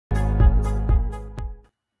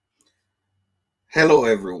Hello,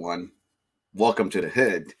 everyone. Welcome to the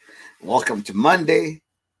hood. Welcome to Monday.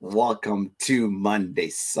 Welcome to Monday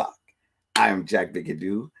Suck. I am Jack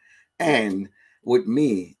Bigadoo, and with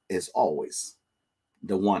me is always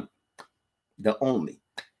the one, the only,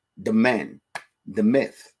 the man, the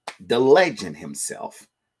myth, the legend himself,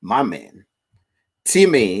 my man,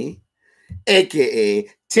 Timmy, aka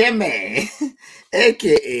Timmy,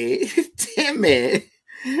 aka Timmy.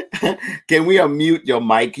 Can we unmute your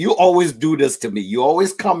mic? You always do this to me. You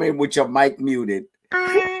always come in with your mic muted.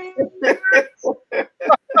 Tim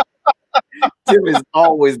is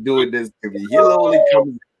always doing this to me. He'll only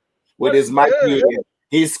come with his mic muted.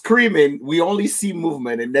 He's screaming. We only see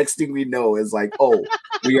movement, and next thing we know is like, oh,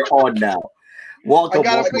 we are on now. Welcome. I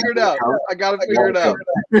got it figured out. I got it figured out.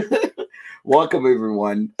 Welcome,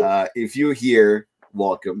 everyone. If you're here,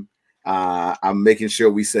 welcome. I'm making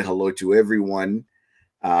sure we say hello to everyone.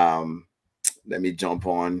 Let me jump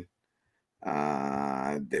on.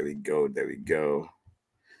 There we go. There we go.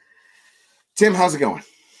 Tim, how's it going?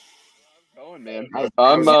 Going, man.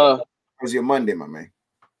 How's your Monday, my man?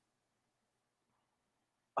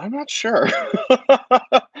 I'm not sure.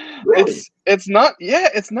 Really? It's not. Yeah,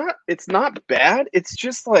 it's not bad. It's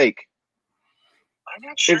just like I'm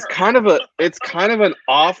not sure. It's kind of an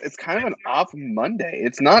off Monday.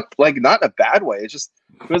 It's not a bad way. It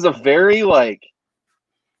was a very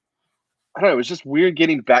I don't know. It was just weird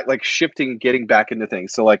getting back, getting back into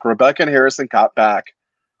things. So Rebecca and Harrison got back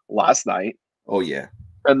last night. Oh yeah.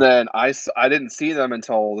 And then I didn't see them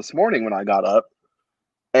until this morning when I got up.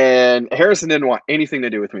 And Harrison didn't want anything to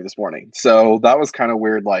do with me this morning. So that was kind of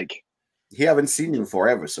weird. He haven't seen you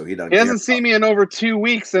forever, so he hasn't seen me in over 2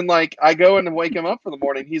 weeks. And I go in and wake him up for the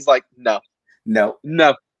morning. He's like, no,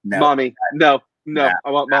 mommy, no, I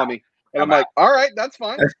want mommy. And I'm like, all right, that's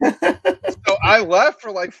fine. So I left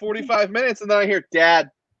for 45 minutes, and then I hear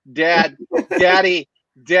dad, daddy.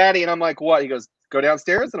 And I'm like, what? He goes, go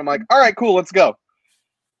downstairs. And I'm like, all right, cool, let's go.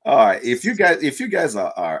 All right. If you guys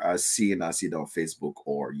are seeing us either on Facebook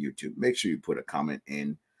or YouTube, make sure you put a comment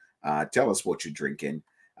in. Tell us what you're drinking.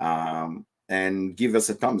 And give us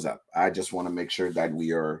a thumbs up. I just want to make sure that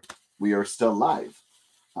we are still live.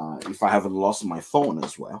 If I haven't lost my phone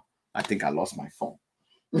as well. I think I lost my phone.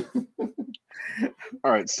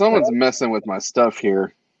 All right, someone's messing with my stuff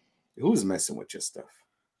here. Who's messing with your stuff?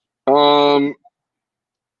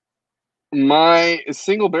 My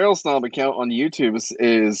Single Barrel Snob account on YouTube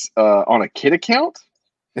is on a kid account.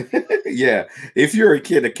 Yeah, if you're a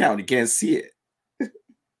kid account, you can't see it.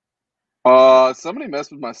 Somebody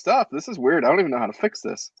messed with my stuff. This is weird. I don't even know how to fix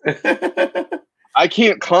this. I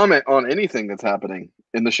can't comment on anything that's happening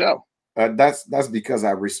in the show. That's because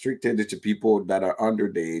I restricted it to people that are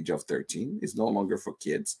under the age of 13. It's no longer for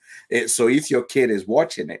kids. So if your kid is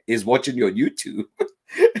watching your YouTube,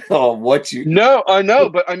 or what you... No, I know,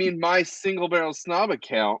 but I mean, my Single Barrel Snob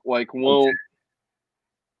account won't.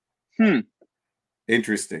 Okay.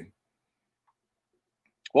 Interesting.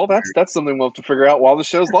 Well, that's something we'll have to figure out while the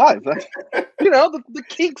show's live. The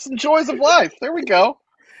kinks and joys of life. There we go.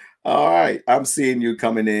 All right, I'm seeing you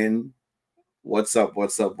coming in. What's up,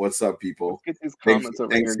 people? Let's get these comments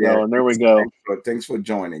over here going. There we go. Thanks for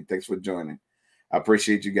joining. I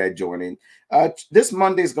appreciate you guys joining. This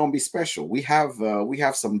Monday is going to be special. We have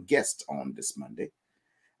some guests on this Monday.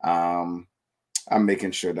 I'm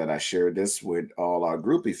making sure that I share this with all our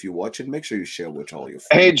group. If you watch it, make sure you share with all your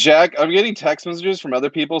friends. Hey, Jack, I'm getting text messages from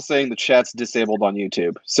other people saying the chat's disabled on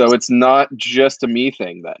YouTube. So it's not just a me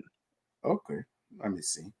thing then. Okay. Let me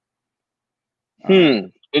see.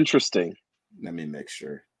 Interesting. Let me make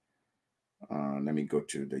sure. Let me go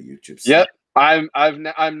to the YouTube site. Yep. I'm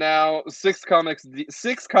now 6 comments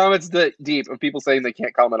deep of people saying they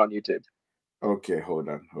can't comment on YouTube. Okay, hold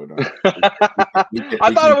on. I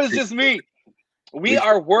thought it was just me. We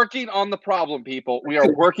are working on the problem, people. We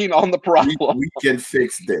are working on the problem. We can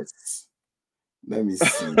fix this. Let me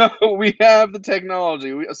see. We have the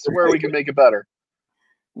technology. I swear we can make it better.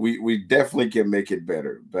 We definitely can make it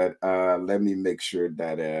better, but let me make sure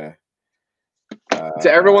that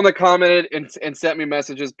to everyone that commented and sent me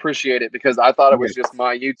messages, appreciate it, because I thought it was just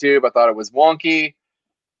my YouTube. I thought it was wonky.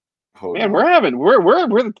 Man,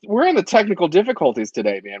 we're in the technical difficulties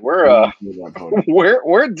today, man. Hold on.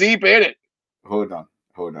 We're deep in it. Hold on.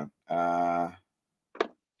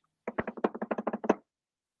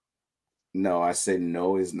 No, I said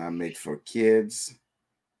no, it's not made for kids.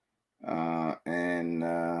 And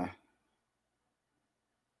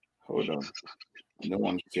hold on. No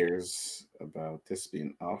one cares about this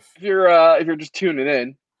being off. If you're just tuning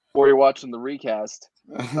in or you're watching the recast,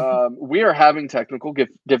 we are having technical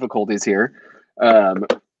difficulties here.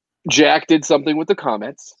 Jack did something with the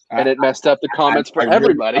comments, and it messed up the comments for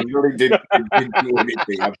everybody. I really didn't do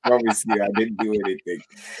anything. I promise you, I didn't do anything.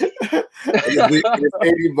 Is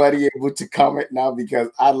anybody able to comment now? Because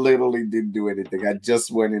I literally didn't do anything. I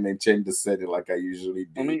just went in and changed the setting like I usually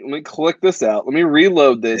do. Let me click this out. Let me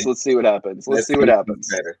reload this. Let's see what happens. Let's see what happens.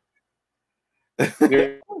 Better.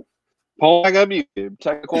 Paul, I got YouTube.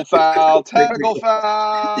 Technical foul. Technical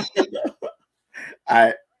foul.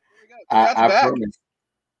 I promise.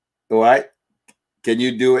 What? Can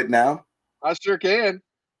you do it now? I sure can.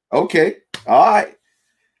 Okay. All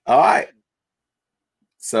right.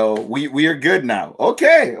 So we are good now.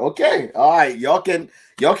 Okay. All right. Y'all can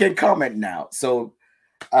comment now. So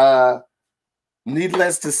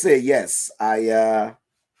needless to say, yes, I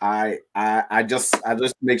just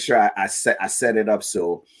make sure I set it up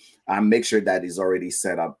so I make sure that is already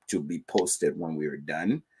set up to be posted when we are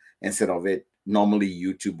done. Instead of it, normally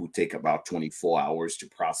YouTube will take about 24 hours to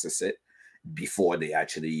process it before they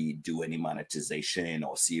actually do any monetization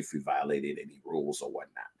or see if we violated any rules or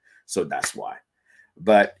whatnot. So that's why.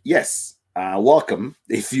 But yes, welcome.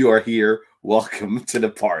 If you are here, welcome to the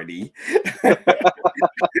party.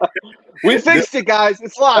 We fixed it, guys.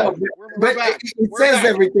 It's live. But it says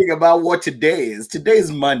everything about what today is.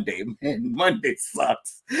 Today's Monday, man. Monday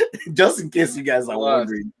sucks. Just in case you guys are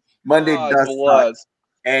wondering, Monday does suck.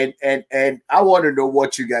 And I want to know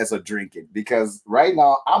what you guys are drinking, because right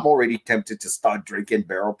now I'm already tempted to start drinking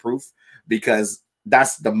barrel proof, because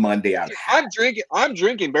that's the Monday I've had. I'm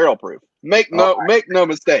drinking barrel proof. Make no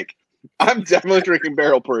mistake. I'm definitely drinking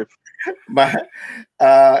barrel proof.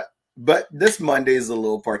 But this Monday is a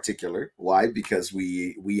little particular. Why? Because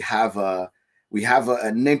we have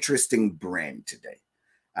an interesting brand today.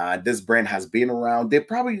 This brand has been around. They're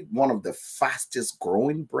probably one of the fastest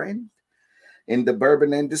growing brands in the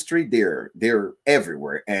bourbon industry. They're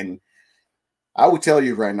everywhere. And I will tell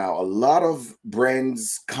you right now, a lot of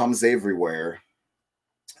brands comes everywhere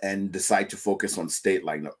and decide to focus on state,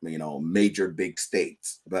 like, major big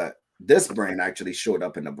states. But this brand actually showed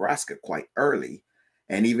up in Nebraska quite early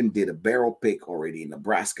and even did a barrel pick already in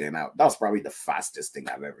Nebraska. And that was probably the fastest thing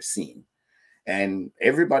I've ever seen. And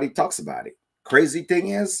everybody talks about it. Crazy thing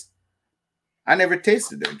is, I never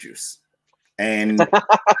tasted their juice. And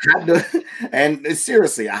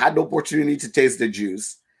seriously, I had the opportunity to taste the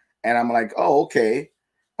juice. And I'm like, oh, okay.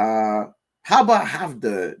 How about have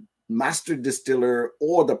the master distiller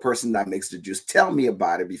or the person that makes the juice tell me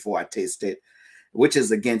about it before I taste it, which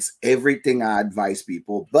is against everything I advise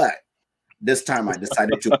people. But this time I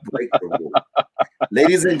decided to break the rule.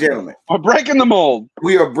 Ladies and gentlemen, we're breaking the mold.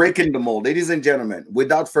 We are breaking the mold. Ladies and gentlemen,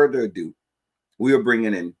 without further ado, we are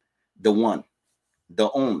bringing in the one, the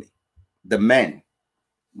only, the man,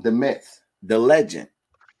 the myth, the legend,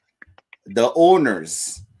 the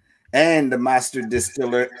owners, and the master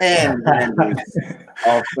distiller and members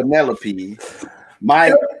of Penelope.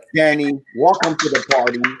 Mike, Danny, welcome to the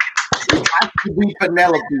party. It has to be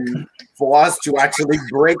Penelope for us to actually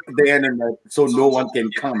break the internet so no one can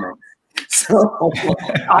comment. So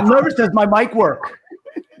I'm nervous. Does my mic work?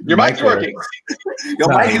 Your mic's working. Your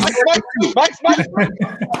mic is working.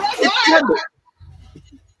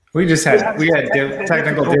 We had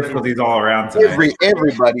technical difficulties all around tonight.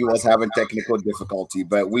 Everybody was having technical difficulty,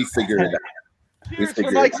 but we figured it out. Cheers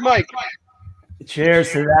for Mike's mic.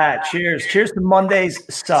 Cheers to that. Cheers to Mondays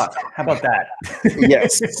suck. How about that?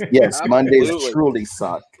 Yes. Mondays truly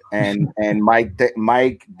suck. And Mike,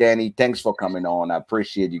 Danny, thanks for coming on. I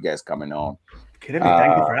appreciate you guys coming on. Kidding me.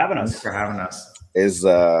 Thank you for having us. Thanks for having us.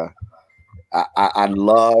 I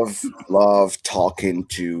love talking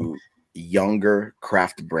to younger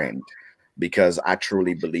craft brand, because I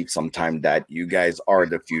truly believe sometimes that you guys are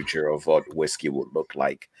the future of what whiskey would look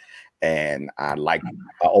like. And I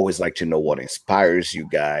always like to know what inspires you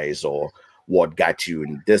guys, or what got you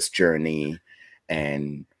in this journey,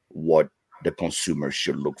 and what the consumer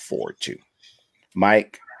should look forward to.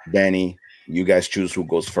 Mike, Danny, you guys choose who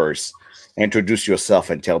goes first. Introduce yourself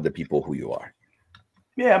and tell the people who you are.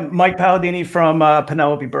 Yeah, Mike Palladini from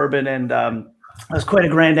Penelope Bourbon, and that was quite a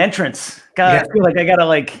grand entrance. I feel like I got a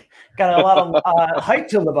lot of hype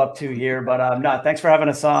to live up to here, but no, thanks for having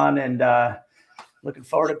us on, and looking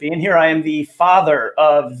forward to being here. I am the father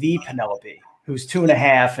of the Penelope, who's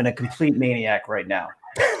 2.5 and a complete maniac right now.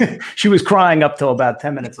 She was crying up till about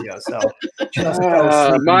 10 minutes ago. So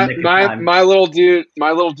my little dude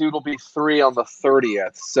will be 3 on the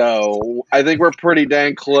 30th. So I think we're pretty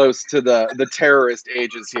dang close to the terrorist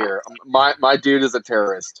ages here. My dude is a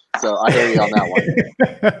terrorist, so I hear you on that one.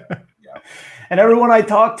 And everyone I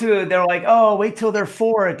talk to, they're like, "Oh, wait till they're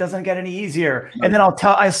 4. It doesn't get any easier." And then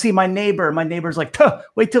I see my neighbor. My neighbor's like,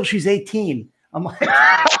 "Wait till she's 18." I'm like,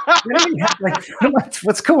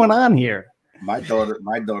 what's going on here? My daughter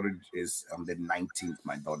is on the 19th.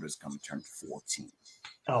 My daughter's going to turn 14.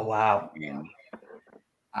 Oh, wow. And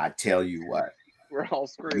I tell you what, we're all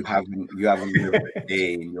screwed. You haven't lived a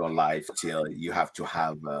day in your life till you have to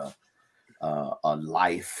have a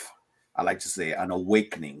life. I like to say an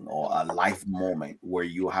awakening or a life moment where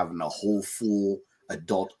you're having a whole full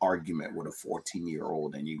adult argument with a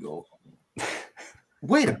 14-year-old, and you go,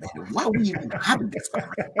 "Wait a minute, why are we even having this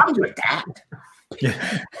conversation? I'm your dad.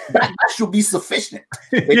 Yeah. That should be sufficient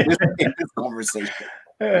in this conversation."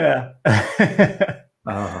 Yeah. I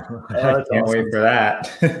can't wait for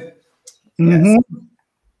that. Mm-hmm.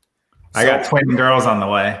 I got twin girls on the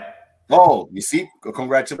way. Oh, you see?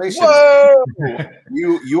 Congratulations. Whoa!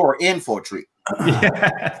 You are in for a treat.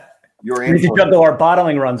 Yeah. You're in. We need to juggle our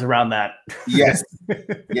bottling runs around that. Yes.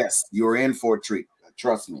 Yes, you're in for a treat.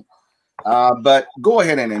 Trust me. But go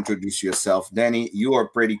ahead and introduce yourself, Danny. You are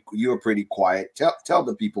pretty quiet. Tell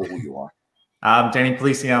the people who you are. I'm Danny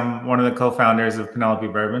Polisi. I'm one of the co-founders of Penelope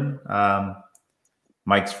Bourbon.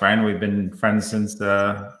 Mike's friend. We've been friends since we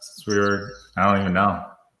were, I don't even know,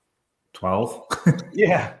 12.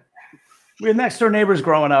 Yeah. We were next door neighbors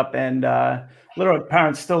growing up, and literally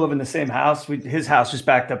parents still live in the same house. His house was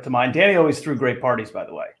backed up to mine. Danny always threw great parties, by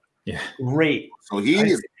the way. Yeah. Great. So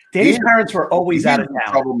Danny's parents were always out of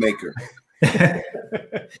town. Troublemaker.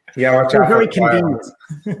 Yeah, watch out. Very convenient.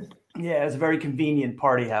 Yeah, it's a very convenient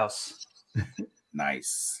party house.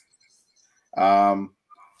 Nice.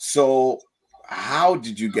 So how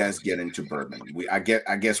did you guys get into bourbon? I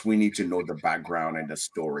guess we need to know the background and the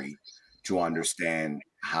story to understand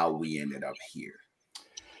how we ended up here.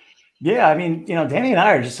 Yeah, I mean, Danny and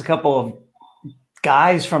I are just a couple of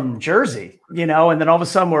guys from Jersey, and then all of a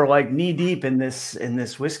sudden we're like knee deep in this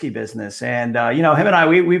whiskey business. And him and I,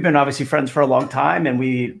 we've been obviously friends for a long time, and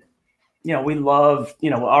we love,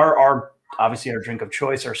 our obviously our drink of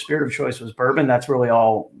choice, our spirit of choice was bourbon. That's really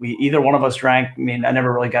all either one of us drank. I mean, I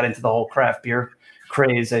never really got into the whole craft beer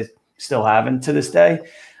craze. I still haven't to this day.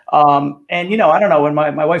 And I don't know, when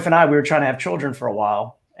my wife and I, we were trying to have children for a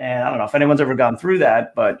while, and I don't know if anyone's ever gone through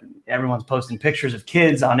that, but everyone's posting pictures of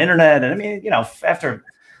kids on internet. And I mean, after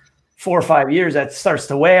 4 or 5 years, that starts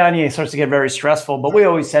to weigh on you. It starts to get very stressful. But we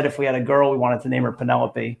always said if we had a girl, we wanted to name her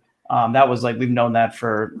Penelope. That was like, we've known that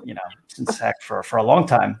for, since heck for a long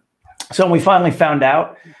time. So when we finally found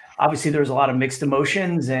out, obviously there was a lot of mixed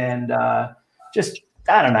emotions and just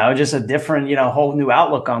a different, whole new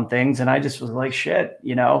outlook on things. And I just was like, shit,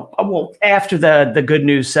 well, after the good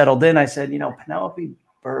news settled in, I said, Penelope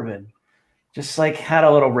Bourbon just like had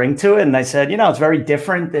a little ring to it. And I said, it's very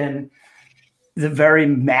different than the very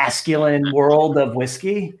masculine world of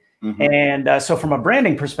whiskey. Mm-hmm. And so from a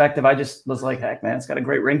branding perspective, I just was like, heck, man, it's got a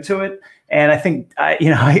great ring to it. And I think, I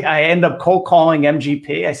end up cold calling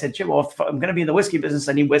MGP. I said, well, if I'm going to be in the whiskey business,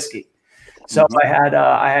 I need whiskey. So mm-hmm.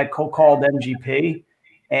 I had cold called MGP,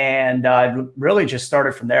 and I really just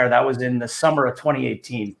started from there. That was in the summer of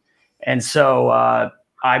 2018. And so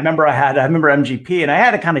I remember MGP, and I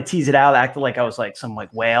had to kind of tease it out, acting like I was like some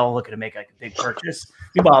like whale looking to make like a big purchase.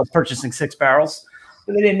 Meanwhile, I was purchasing 6 barrels,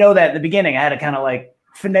 but they didn't know that in the beginning. I had to kind of like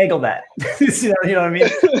finagle that. you know what I mean?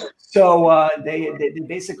 So they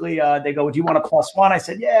basically they go, do you want a +1? I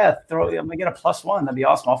said, yeah, I'm gonna get a +1. That'd be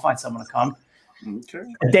awesome. I'll find someone to come. Okay.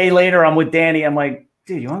 A day later, I'm with Danny. I'm like,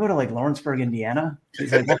 dude, you want to go to like Lawrenceburg, Indiana?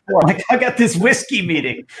 He's like, what for? I'm like, I got this whiskey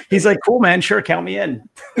meeting. He's like, cool, man. Sure, count me in.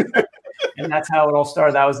 And that's how it all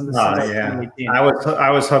started. That was in the summer of 2018.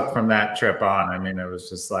 I was hooked from that trip on. I mean, it was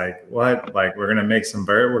just like, what? Like, we're gonna make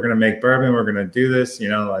we're gonna make bourbon. We're gonna do this.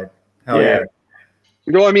 Like, hell yeah.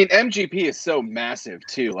 I mean, MGP is so massive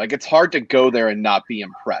too. Like, it's hard to go there and not be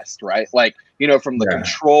impressed, right? Like, from the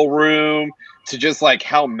control room to just like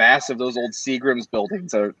how massive those old Seagram's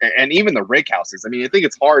buildings are, and even the rig houses. I mean, I think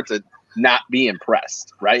it's hard to not be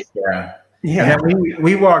impressed, right? Yeah. Yeah. And then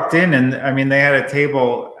we walked in, and I mean, they had a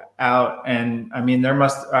table out, and I mean, I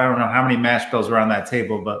don't know how many mash bills were on that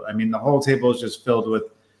table, but I mean, the whole table is just filled with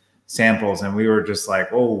samples, and we were just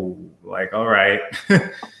like, oh, like, all right.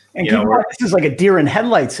 And this is like a deer in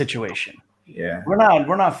headlights situation. Yeah, we're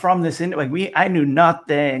not from this. I knew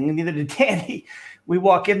nothing. Neither did Danny. We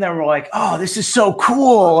walk in there, and we're like, oh, this is so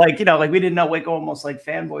cool. Like, like we didn't know, like almost like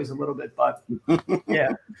fanboys a little bit, but yeah,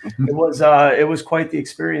 it was quite the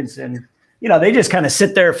experience. And they just kind of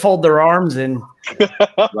sit there, fold their arms, and they're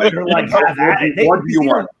like, what do you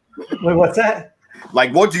want? Wait, what's that?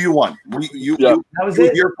 Like, what do you want? You're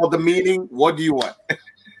here for the meeting. What do you want?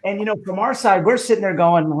 And from our side, we're sitting there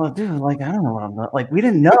going, well, dude, like, I don't know what I'm not. Like, we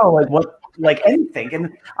didn't know like what, like anything.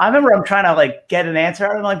 And I remember I'm trying to like get an answer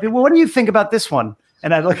out of like, well, what do you think about this one?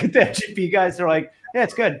 And I look at the MGP guys, they're like, yeah,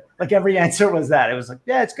 it's good. Like every answer was that. It was like,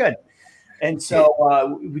 yeah, it's good. And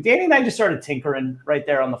so Danny and I just started tinkering right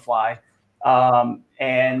there on the fly.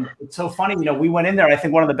 And it's so funny, you know, we went in there. I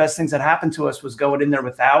think one of the best things that happened to us was going in there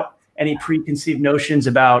without any preconceived notions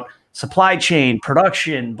about supply chain,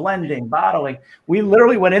 production, blending, bottling. We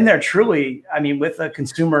literally went in there truly, I mean, with a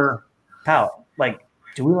consumer palate. Like,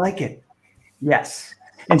 do we like it? Yes.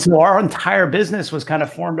 And so our entire business was kind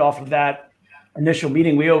of formed off of that initial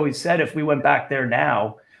meeting. We always said if we went back there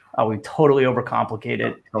now, we totally overcomplicate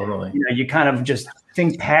it. Totally. You know, you kind of just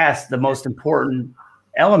think past the most important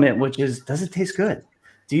element, which is, does it taste good?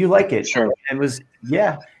 Do you like it? Sure. And it was,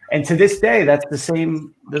 yeah. And to this day, that's the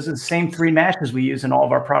same. Those are the same 3 mashes we use in all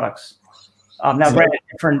of our products. Now, granted,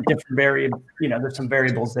 different variable. You know, there's some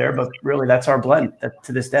variables there, but really, that's our blend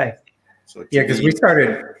to this day. So yeah, because we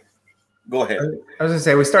started. Go ahead. I was gonna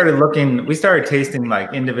say we started tasting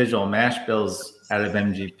like individual mash bills out of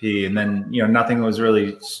MGP, and then nothing was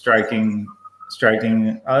really striking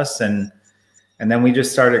us, and then we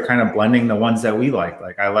just started kind of blending the ones that we like.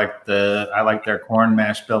 Like I like their corn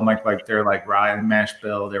mash bill, Mike liked their like rye mash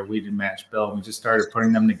bill, their wheated mash bill. And we just started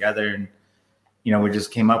putting them together, and we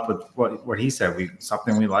just came up with what he said.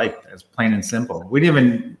 Something we liked, as plain and simple. We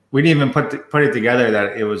didn't even put it together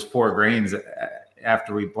that it was 4 grains.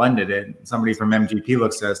 After we blended it, somebody from MGP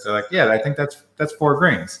looks at us. They're like, "Yeah, I think that's 4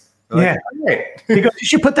 grains." Yeah. Like, he goes, you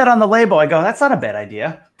should put that on the label. I go, that's not a bad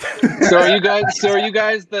idea. So are you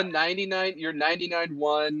guys the 99? You're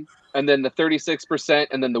 99.1, and then the 36%,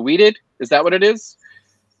 and then the wheated. Is that what it is?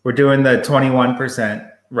 We're doing the 21%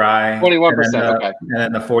 rye. 21%. Okay. And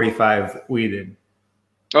then the 45 wheated.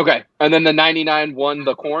 Okay, and then the 99.1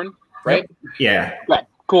 the corn, right? Yeah. Okay.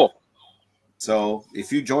 Cool. So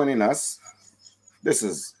if you're joining us, this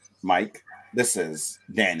is Mike. This is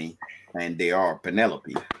Danny, and they are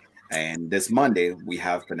Penelope. And this Monday, we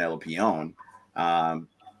have Penelope on.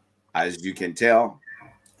 As you can tell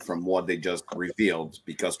from what they just revealed,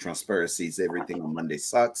 because transparency is everything on Monday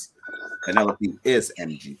sucks, Penelope is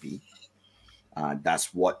MGP.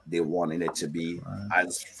 That's what they wanted it to be.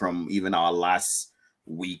 As from even our last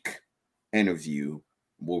week interview,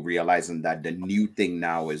 we're realizing that the new thing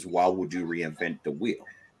now is, why would you reinvent the wheel,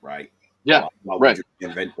 right? Yeah, why would you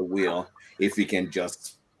reinvent the wheel if you can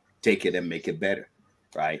just take it and make it better,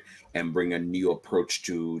 right? And bring a new approach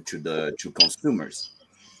to consumers.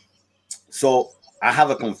 So I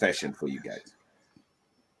have a confession for you guys,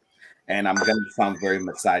 and I'm gonna sound very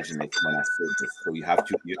misogynist when I say this, so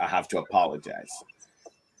I have to apologize.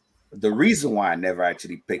 The reason why I never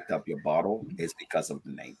actually picked up your bottle is because of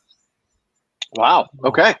the name. Wow.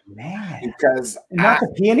 Okay. Oh, man. Because not the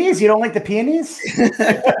peonies. You don't like the peonies?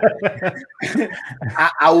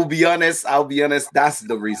 I will be honest. That's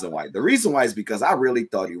the reason why. The reason why is because I really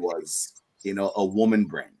thought it was, a woman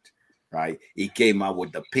brand, right? He came out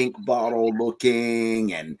with the pink bottle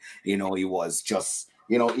looking, and he was just,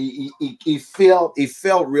 he felt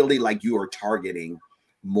really like you were targeting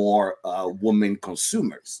more women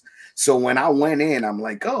consumers. So when I went in, I'm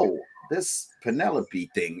like, oh, this Penelope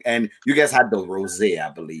thing, and you guys had the rosé,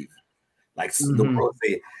 I believe, like the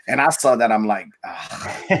rosé, and I saw that. I'm like,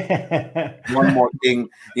 one more thing,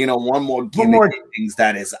 one more gimmick things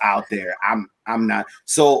that is out there. I'm not.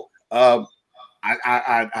 So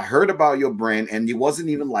I heard about your brand, and it wasn't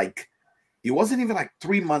even like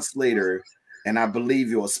 3 months later, and I believe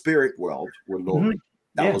your Spirit World with Lori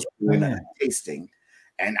that was doing a tasting,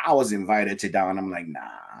 and I was invited to down. I'm like, nah,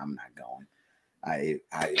 I'm not going.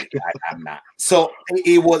 I'm not. So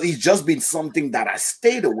it's just been something that I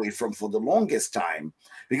stayed away from for the longest time,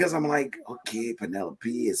 because I'm like, okay,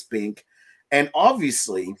 Penelope is pink. And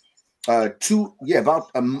obviously about 2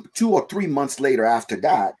 or 3 months later after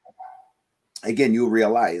that, again, you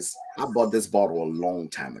realize I bought this bottle a long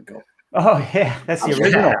time ago. Oh yeah, that's the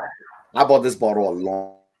original. I bought this bottle a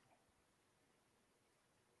long.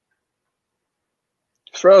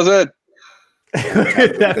 Frozen.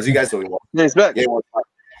 Because you guys saw it. He's back. It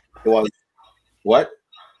was what?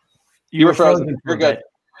 You were frozen. You're good.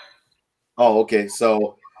 Oh, okay.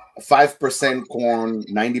 So 5% corn,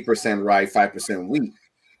 90% rye, 5% wheat.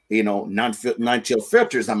 Non-chill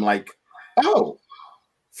filters. I'm like, oh.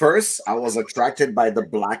 First, I was attracted by the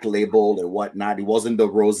black label and whatnot. It wasn't the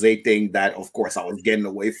rosé thing that, of course, I was getting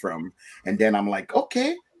away from. And then I'm like,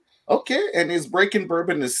 okay. And it's breaking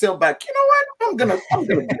bourbon and still back. You know what? I'm gonna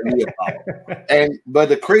get me a bottle. But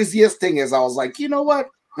the craziest thing is, I was like, you know what?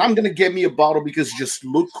 I'm gonna get me a bottle because it just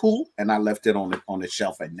looked cool, and I left it on the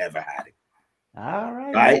shelf. I never had it. All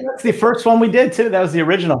right. That's the first one we did too. That was the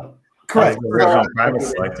original. Correct.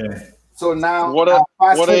 Correct. So now, what a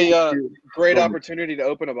great opportunity to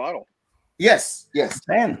open a bottle. Yes.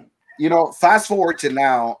 Man. You know, fast forward to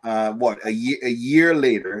now, a year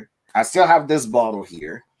later, I still have this bottle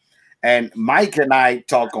here, and Mike and I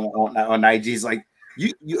talk on IG. He's like,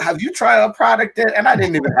 "You have you tried a product yet?" And I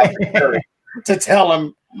didn't even have the courage to tell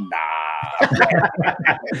him, "Nah."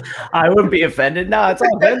 I wouldn't be offended. No, it's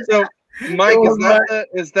all good. So, Mike,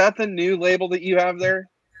 is that the new label that you have there?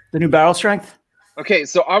 The new barrel strength. Okay,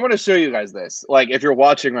 so I want to show you guys this. Like, if you're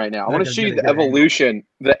watching right now, I want to show you the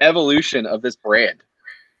evolution of this brand.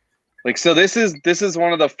 Like, so this is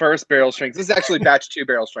one of the first barrel strengths. This is actually batch 2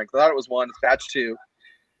 barrel strength. I thought it was 1. It's batch 2.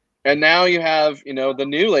 And now you have, the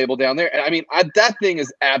new label down there. And I mean, that thing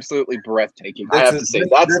is absolutely breathtaking. I have to say,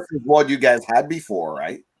 this is what you guys had before,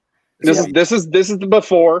 right? This is the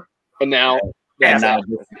before, and now.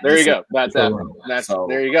 There you go. That's that.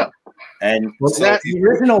 There you go. And the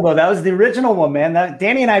original though, that was the original one, man.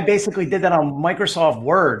 Danny and I basically did that on Microsoft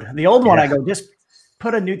Word. The old one, I go, just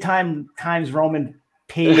put a new Times Roman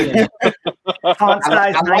P and font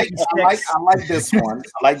size 96. I like this one.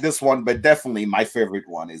 I like this one, but definitely my favorite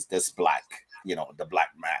one is this black. The black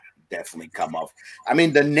matte definitely come off. I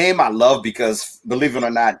mean, the name I love because, believe it or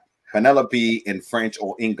not, Penelope in French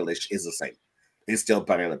or English is the same. It's still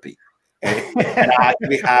Penelope. And I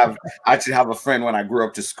actually have a friend when I grew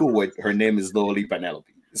up to school with. Her name is literally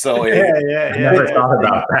Penelope. So I never thought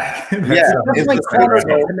about that. It's like corners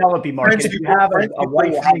of Penelope market. If you have a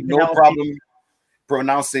white have no problem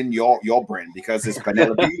pronouncing your brand because it's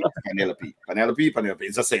Penelope, Penelope.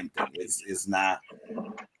 It's the same thing. It's not.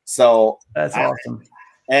 So that's awesome.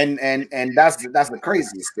 And that's the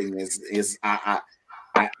craziest thing is I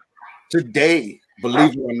today,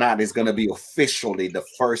 believe it or not, is going to be officially the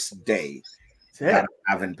first day that I'm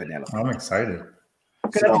having Penelope. I'm excited.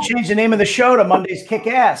 Gonna have to change the name of the show to Monday's Kick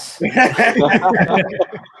Ass.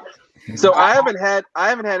 So I haven't had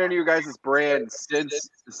any of your guys' brands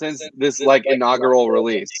since this like inaugural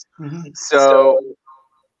release. Mm-hmm. So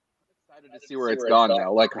I'm excited to see where it's gone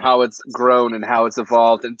now, like how it's grown and how it's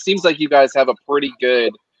evolved. And it seems like you guys have a pretty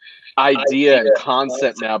good idea and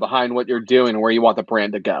concept now behind what you're doing and where you want the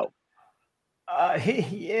brand to go.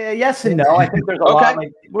 Yes and no. I think there's a lot.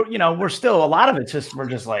 Like, we're still a lot of it. We're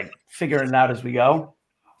just like figuring it out as we go.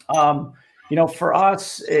 For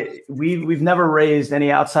us, we've never raised any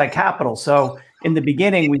outside capital. So in the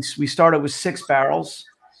beginning, we started with 6 barrels,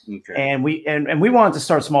 and we wanted to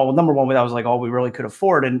start small. Well, number one, that was like all we really could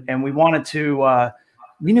afford, and we wanted to.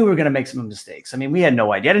 We knew we were going to make some mistakes. I mean, we had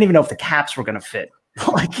no idea. I didn't even know if the caps were going to fit.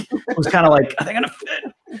 Like it was kind of like, are they going to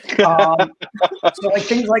fit? So like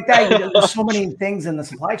things like that. There's so many things in the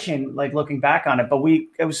supply chain. Like looking back on it, but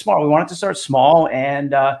it was smart. We wanted to start small,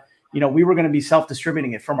 and we were going to be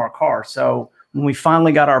self-distributing it from our car. So when we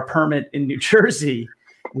finally got our permit in New Jersey,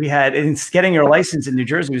 getting your license in New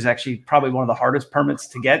Jersey was actually probably one of the hardest permits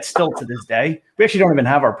to get still to this day. We actually don't even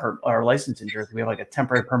have our license in Jersey. We have like a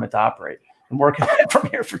temporary permit to operate. I'm working from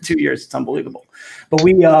here for 2 years. It's unbelievable. But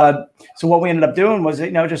so what we ended up doing was,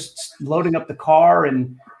 just loading up the car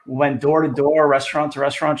and went door to door, restaurant to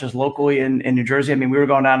restaurant, just locally in New Jersey. I mean, we were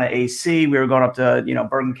going down to AC. We were going up to,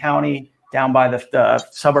 Bergen County, down by the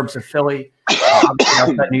suburbs of Philly,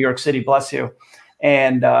 New York City, bless you.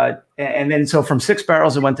 And then so from 6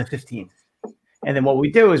 barrels, it went to 15. And then what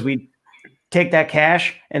we do is we take that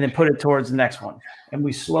cash and then put it towards the next one. And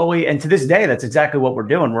we slowly, and to this day, that's exactly what we're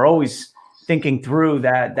doing. We're always thinking through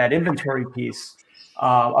that inventory piece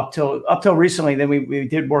up till recently. Then we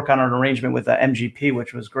did work on an arrangement with MGP,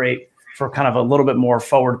 which was great for kind of a little bit more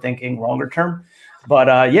forward thinking, longer term. But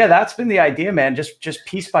that's been the idea, man. Just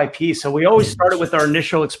piece by piece. So we always started with our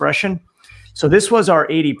initial expression. So this was our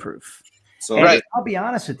 80 proof. So right. I'll be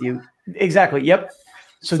honest with you. Exactly. Yep.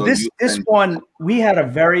 So this one,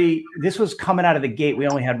 this was coming out of the gate. We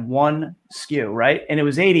only had 1 SKU, right? And it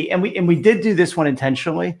was 80. And we did do this one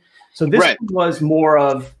intentionally. So this was more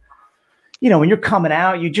of, when you're coming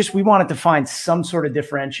out, we wanted to find some sort of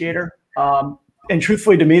differentiator. And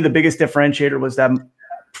truthfully to me, the biggest differentiator was that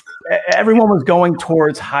everyone was going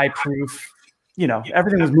towards high proof.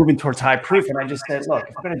 Everything was moving towards high proof. And I just said, look,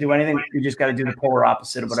 if we're going to do anything, we just got to do the polar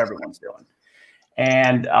opposite of what everyone's doing.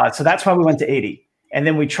 And so that's why we went to 80. And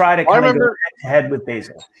then we try to kind of go head with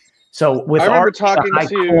basil. So with our high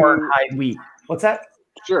corn, high wheat. What's that?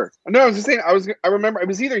 Sure. No, I was just saying, I remember it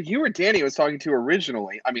was either you or Danny I was talking to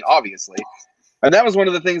originally. I mean, obviously. And that was one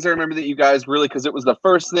of the things I remember that you guys really, because it was the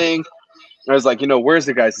first thing. I was like, where's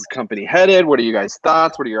the guys' company headed? What are you guys'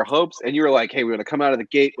 thoughts? What are your hopes? And you were like, hey, we're going to come out of the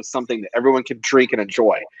gate with something that everyone can drink and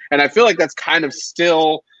enjoy. And I feel like that's kind of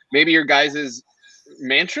still maybe your guys'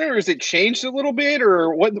 mantra, or is it changed a little bit?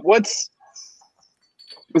 Or was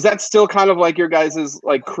that still kind of like your guys'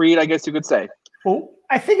 like creed, I guess you could say? Well,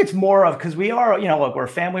 I think it's more of because we are, look, we're a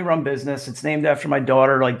family-run business. It's named after my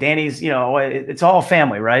daughter. Like Danny's, it's all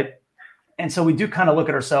family, right? And so we do kind of look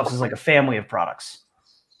at ourselves as like a family of products.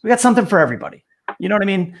 We got something for everybody. You know what I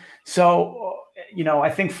mean? So, I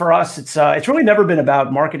think for us, it's really never been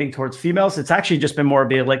about marketing towards females. It's actually just been more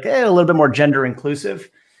being like a little bit more gender inclusive.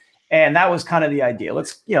 And that was kind of the idea.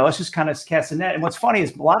 Let's just kind of cast a net. And what's funny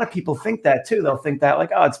is a lot of people think that too. They'll think that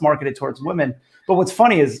like, oh, it's marketed towards women. But what's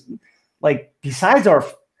funny is like, besides our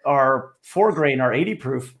 4-grain, our 80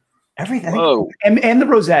 proof, everything, and the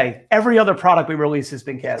rosé, every other product we release has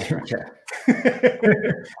been cast strength.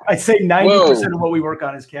 I'd say 90% of what we work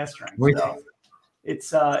on is cast strength.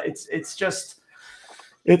 So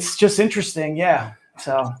it's just interesting. Yeah.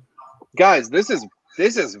 So guys, this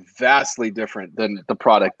is vastly different than the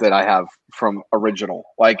product that I have from Original.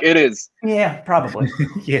 Like it is. Yeah, probably.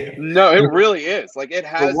 Yeah. No, it really is. Like it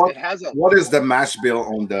has. So what is the mash bill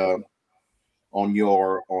on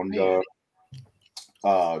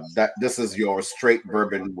that this is your straight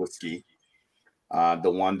bourbon whiskey,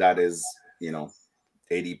 the one that is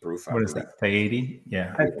 80 proof. What is that? The 80?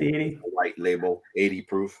 Yeah, the 80 white label 80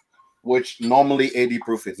 proof, which normally 80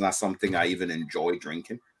 proof is not something I even enjoy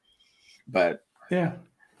drinking, but yeah,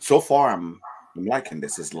 so far I'm liking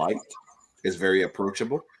this. It's light, it's very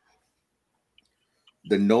approachable.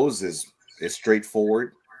 The nose is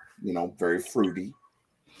straightforward, very fruity.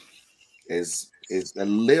 Is a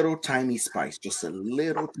little tiny spice, just a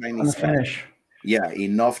little tiny spice. Finish. Yeah,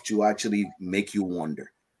 enough to actually make you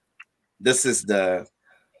wonder. This is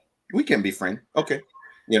we can be friends. Okay.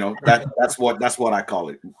 That's what I call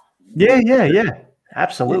it. Yeah.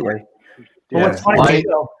 Absolutely. Yeah. Well, what's funny,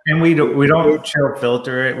 and we don't chill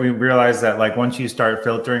filter it. We realize that like once you start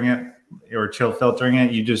filtering it or chill filtering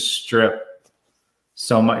it, you just strip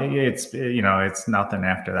so much. It's nothing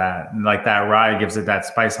after that. And like that rye gives it that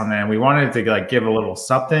spice on there. And we wanted it to like give a little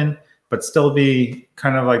something, but still be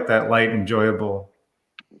kind of like that light, enjoyable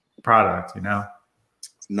product,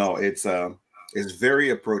 No, it's very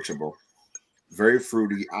approachable, very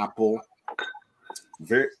fruity apple,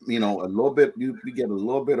 very, a little bit, you get a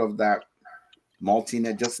little bit of that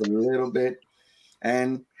maltiness, just a little bit,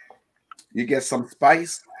 and you get some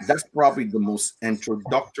spice. That's probably the most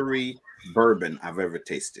introductory bourbon I've ever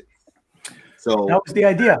tasted. So that was the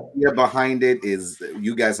idea. Behind it is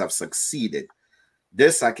you guys have succeeded.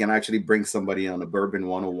 This I can actually bring somebody on a bourbon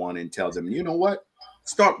 101 and tell them, you know what?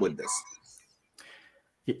 Start with this.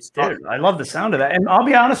 Dude, I love the sound of that. And I'll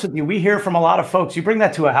be honest with you, we hear from a lot of folks. You bring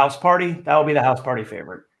that to a house party, that will be the house party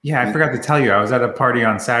favorite. Yeah, I forgot to tell you, I was at a party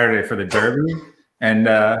on Saturday for the Derby, and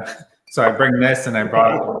so I bring this, and I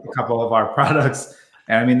brought a couple of our products.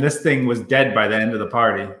 And I mean, this thing was dead by the end of the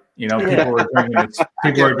party. People were drinking it.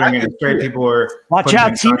 People were drinking it straight. People were watch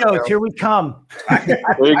out, Tito's. Here we come. There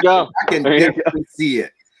you go. I can definitely see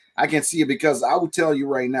it. I can see it because I will tell you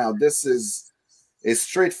right now, this is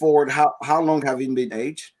straightforward. How long have you been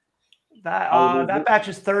aged? That batch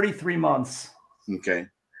is 33 months. Okay.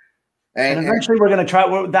 And eventually we're going to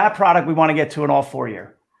try that product. We want to get to an all 4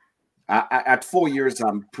 year. At 4 years,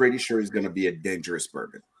 I'm pretty sure it's going to be a dangerous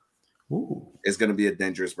bourbon. Ooh. It's going to be a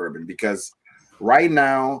dangerous bourbon because right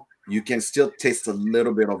now you can still taste a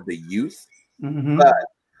little bit of the youth, but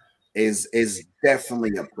is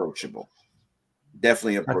definitely approachable.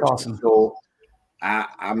 Definitely approachable. That's awesome. So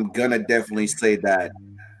I'm gonna definitely say that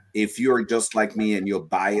if you're just like me and you're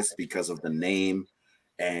biased because of the name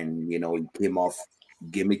and it came off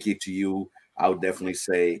gimmicky to you, I would definitely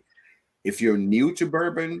say if you're new to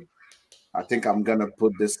bourbon, I think I'm gonna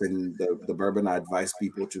put this in the bourbon I advise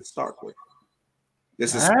people to start with.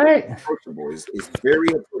 This is approachable. It's very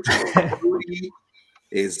approachable.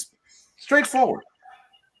 Is straightforward.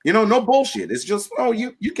 No bullshit. It's just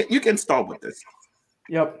you can start with this.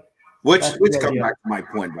 Yep. Which comes back to my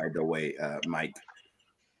point, by the way, Mike.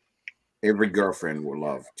 Every girlfriend will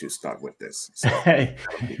love to start with this. So.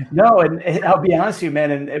 No, and I'll be honest with you,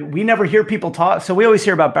 man. And we never hear people talk. So we always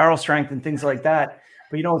hear about barrel strength and things like that.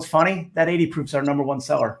 But what's funny? That 80 proof's our #1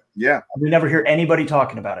 seller. Yeah. We never hear anybody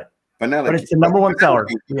talking about it. Penelope, but it's the #1 seller.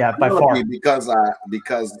 Yeah, by far.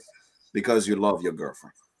 Because you love your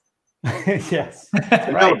girlfriend. Yes.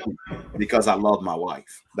 Right. Because I love my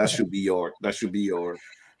wife. That should be your.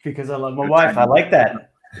 Because I love my wife. I like that.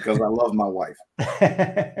 Because I love my wife.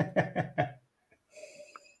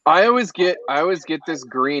 I always get this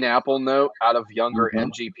green apple note out of younger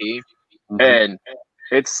MGP, and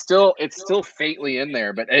it's still faintly in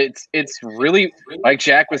there, but it's really, like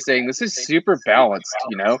Jack was saying, this is super balanced.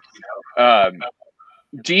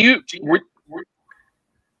 Do you?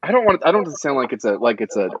 I don't want it to sound like it's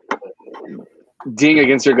a ding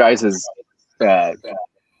against your guys's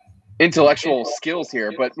intellectual skills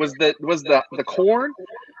here, but was the corn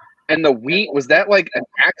and the wheat, was that like an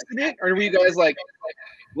accident, or were you guys like,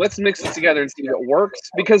 let's mix it together and see if it works?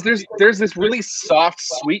 Because there's this really soft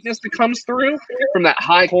sweetness that comes through from that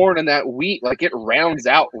high corn and that wheat. Like it rounds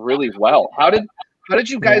out really well. How did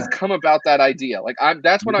you guys come about that idea? Like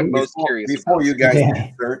that's what I'm most curious before about. You guys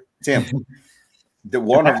answer, Tim,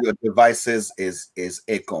 one of your devices is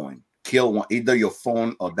echoing. Kill one, either your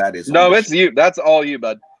phone or that is. No, it's you. That's all you,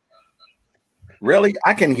 bud. Really?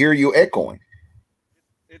 I can hear you echoing.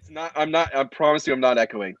 It's not. I'm not. I promise you, I'm not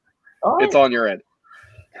echoing. Oh. It's on your end.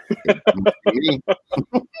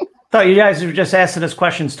 Thought you guys were just asking us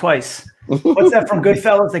questions twice. What's that from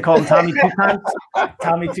Goodfellas? They call him Tommy 2 times.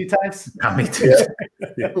 Tommy 2 times. Tommy 2 times.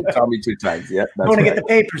 Yeah. Tommy 2 times. Yeah. I want to get the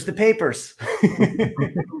papers. The papers.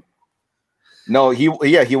 No, he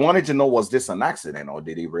wanted to know, was this an accident, or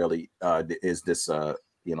did he really? Is this was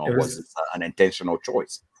this an intentional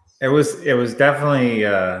choice? It was definitely.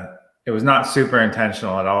 It was not super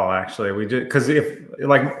intentional at all, actually. We did, because if,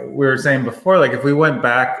 like we were saying before, like if we went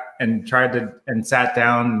back and sat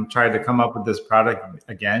down and tried to come up with this product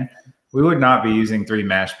again, we would not be using 3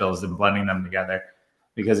 mash bills and blending them together,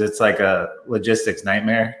 because it's like a logistics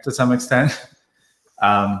nightmare to some extent.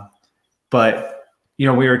 But we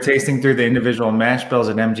were tasting through the individual mash bills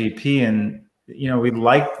at MGP, and we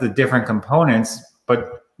liked the different components,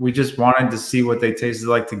 but we just wanted to see what they tasted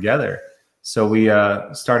like together. So we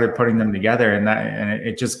started putting them together, and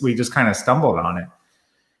we just kind of stumbled on it.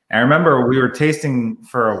 And I remember we were tasting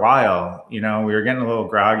for a while. We were getting a little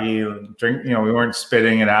groggy. We weren't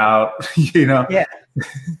spitting it out. Yeah.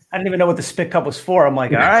 I didn't even know what the spit cup was for. I'm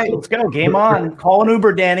like, all right, let's go. Game on. Call an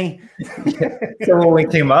Uber, Danny. So when we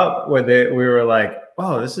came up with it, we were like,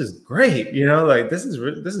 "Oh, this is great." Like this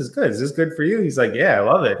is good. Is this good for you? He's like, "Yeah, I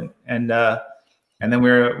love it." And then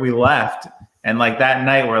we left. And like that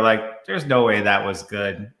night, we're like, there's no way that was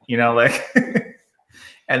good, like,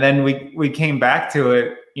 and then we came back to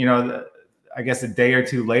it, I guess a day or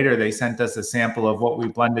two later, they sent us a sample of what we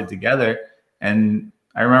blended together. And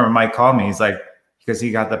I remember Mike called me, he's like, because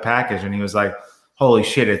he got the package, and he was like, holy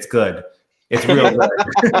shit, it's good. It's real good.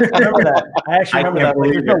 I remember that. I actually remember that.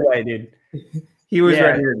 Like, there's no way, dude. He was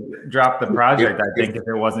ready to drop the project, I think, if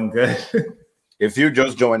it wasn't good. If you're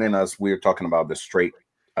just joining us, we're talking about the straight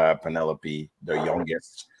Penelope, the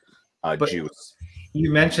youngest juice.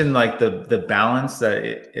 You mentioned like the balance, that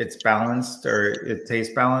it's balanced, or it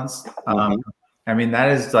tastes balanced. I mean, that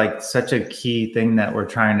is like such a key thing that we're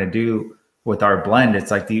trying to do with our blend. It's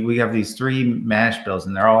like we have these 3 mash bills,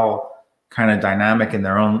 and they're all kind of dynamic in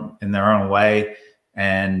their own way,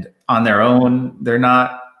 and on their own they're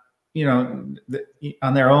not,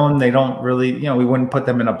 on their own they don't really, we wouldn't put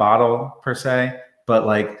them in a bottle per se, but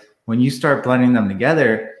like when you start blending them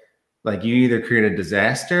together, like you either create a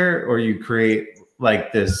disaster or you create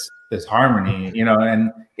like this harmony,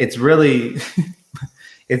 and it's really,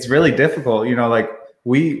 it's really difficult. Like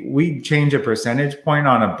we change a percentage point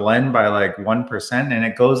on a blend by like 1%, and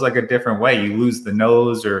it goes like a different way. You lose the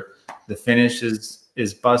nose, or the finish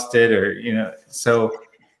is busted, or, so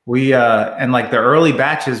we, and like the early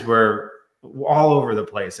batches were all over the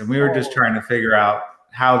place, and we were just trying to figure out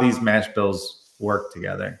how these mash bills work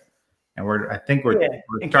together. And we're starting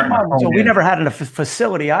to so we never had a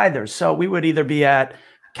facility either. So we would either be at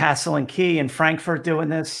Castle and Key in Frankfurt doing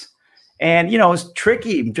this. And, it was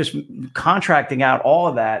tricky just contracting out all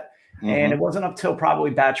of that. And it wasn't up till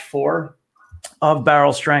probably batch 4 of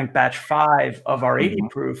barrel strength, batch 5 of our 80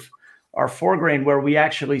 proof, our 4 grain, where we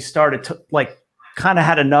actually started to like kind of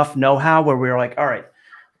had enough know-how where we were like, all right,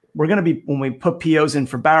 we're going to be, when we put POs in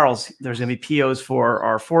for barrels, there's going to be POs for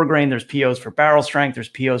our 4 grain. There's POs for barrel strength. There's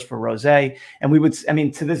POs for rosé. And we would,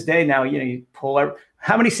 to this day now, you pull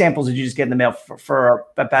how many samples did you just get in the mail for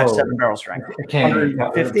a batch 7 barrel strength?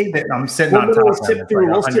 150? I'm sitting on top. We'll sit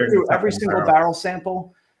through every single barrel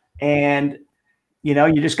sample. And,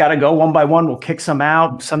 you just got to go one by one. We'll kick some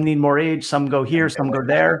out. Some need more age. Some go here. Some go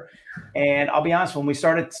there. And I'll be honest, when we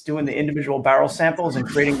started doing the individual barrel samples and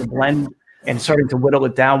creating the blend and starting to whittle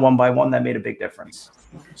it down one by one, that made a big difference.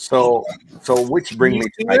 So which bring me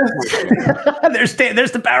to there's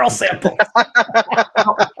the barrel sample.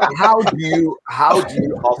 How do you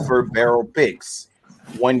offer barrel picks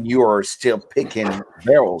when you are still picking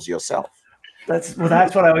barrels yourself? That's what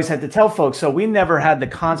I always had to tell folks. So we never had the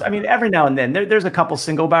cons. Every now and then there's a couple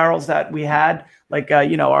single barrels that we had, like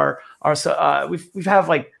we've have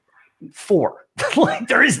like 4. Like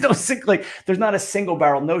there is no there's not a single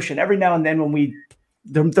barrel notion. Every now and then when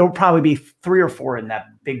there'll probably be 3 or 4 in that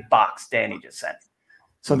big box Danny just sent.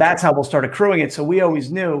 So that's how we'll start accruing it. So we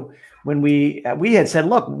always knew when we had said,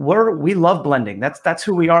 look, we love blending. That's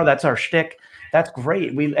who we are. That's our shtick. That's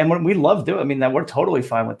great. We love doing. I mean, that we're totally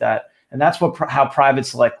fine with that. And that's how Private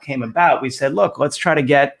Select came about. We said, look, let's try to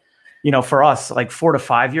get, for us, like 4 to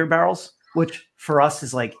 5 year barrels, which for us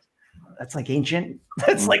is like, that's like ancient.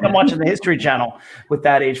 That's like I'm watching the History Channel with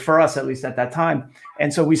that age for us, at least at that time.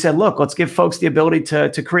 And so we said, look, let's give folks the ability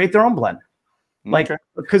to create their own blend. Like,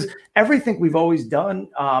 because everything we've always done,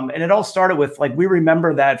 and it all started with, like, we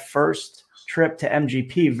remember that first trip to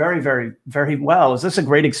MGP very, very, very well. It was just a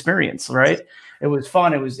great experience, right? It was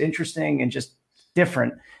fun. It was interesting and just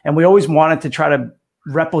different. And we always wanted to try to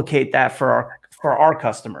replicate that for our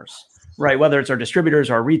customers, right? Whether it's our distributors,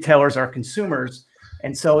 our retailers, our consumers.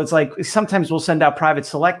 And so it's like, sometimes we'll send out Private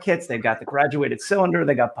Select kits. They've got the graduated cylinder,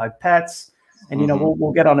 they got pipettes, and,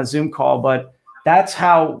 we'll get on a Zoom call, but that's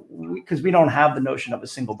how, because we don't have the notion of a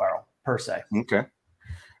single barrel per se. Okay.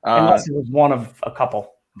 Unless it was one of a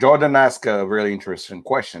couple. Jordan asked a really interesting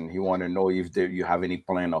question. He wanted to know if you have any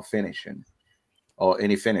plan of finishing or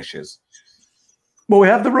any finishes. Well, we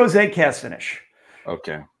have the rosé cast finish.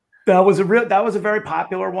 Okay. That was a very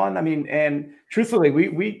popular one. I mean, and truthfully,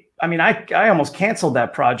 I almost canceled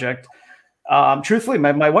that project. Truthfully,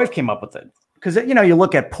 my wife came up with it. Because, you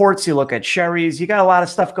look at ports, you look at sherries, you got a lot of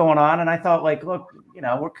stuff going on. And I thought, like, look,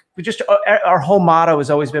 we just, our whole motto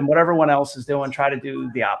has always been what everyone else is doing, try to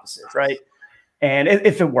do the opposite, right? And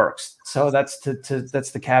if it works. So that's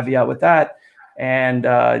the caveat with that. And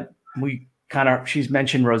she's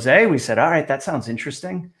mentioned rosé. We said, all right, that sounds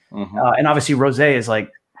interesting. And obviously rosé is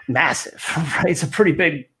like massive, right?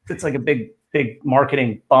 It's like a big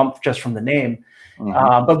marketing bump just from the name.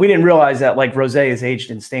 But we didn't realize that, like, rosé is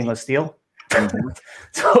aged in stainless steel.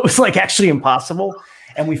 So it was like actually impossible.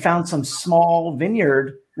 And we found some small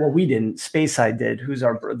vineyard. Well, we didn't. Speyside did, who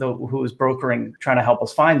was brokering, trying to help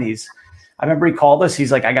us find these. I remember he called us.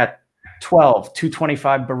 He's like, I got 12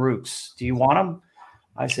 225 Baruchs. Do you want them?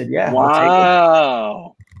 I said, yeah.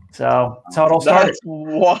 Wow. So that's how it all started. That's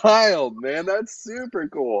wild, man. That's super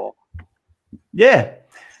cool. Yeah.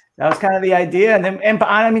 That was kind of the idea. And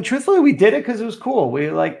I mean, truthfully, we did it because it was cool. We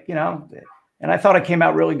and I thought it came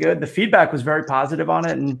out really good. The feedback was very positive on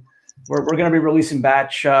it, and we're going to be releasing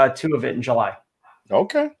batch 2 of it in July.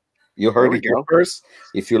 Okay, you heard it here first.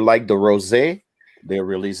 If you like the rosé, they're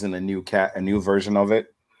releasing a new version of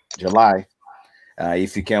it, July.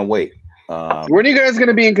 If you can't wait. When are you guys going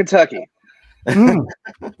to be in Kentucky? I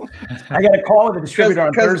got a call with the distributor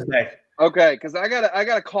on Thursday. Okay, because I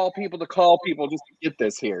gotta call people just to get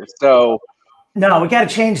this here. So no, we got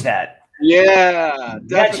to change that. Yeah,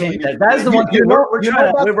 definitely. That is the one thing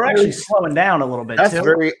we're actually slowing down a little bit. That's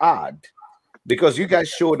very odd because you guys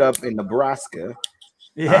showed up in Nebraska,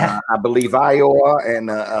 I believe Iowa,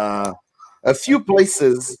 and a few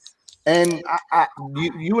places. And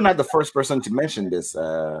you were not the first person to mention this,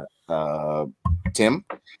 Tim.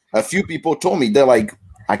 A few people told me, they're like,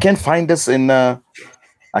 I can't find this in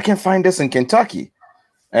Kentucky,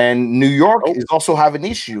 and New York is also having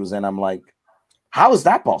issues. And I'm like, how is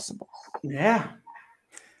that possible? Yeah.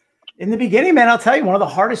 In the beginning, man, I'll tell you, one of the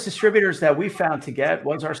hardest distributors that we found to get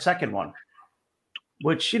was our second one,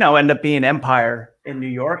 which, ended up being Empire in New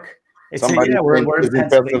York. We're in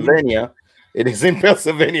Pennsylvania. It is in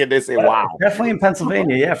Pennsylvania. They say, wow. Definitely in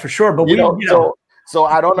Pennsylvania. Yeah, for sure. But so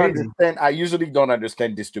I don't understand. I usually don't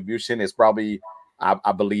understand distribution. It's probably,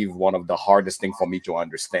 I believe, one of the hardest things for me to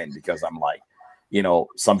understand, because I'm like,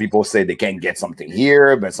 some people say they can't get something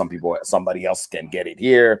here, but somebody else can get it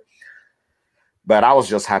here. But I was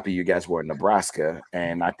just happy you guys were in Nebraska,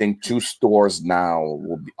 and I think 2 stores now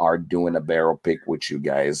are doing a barrel pick with you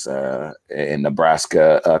guys in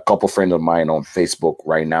Nebraska. A couple friends of mine on Facebook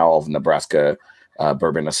right now of Nebraska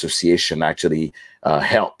Bourbon Association actually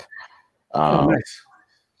help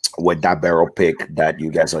with that barrel pick that you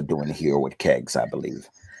guys are doing here with kegs, I believe.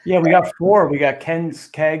 Yeah, we got 4. We got Ken's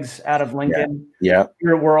Kegs out of Lincoln. Yeah.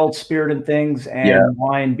 Spirit World, Spirit and Things, and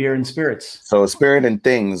Wine, Beer, and Spirits. So Spirit and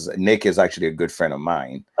Things, Nick is actually a good friend of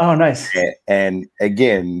mine. Oh, nice. And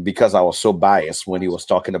again, because I was so biased when he was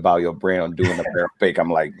talking about your brand on doing a barrel pick, I'm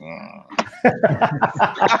like,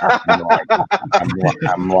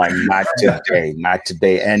 I'm like, not today.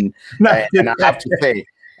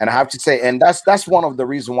 And I have to say, and that's one of the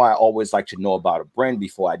reasons why I always like to know about a brand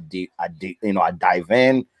before I dive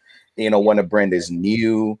in. When a brand is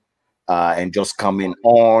new and just coming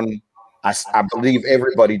on, I believe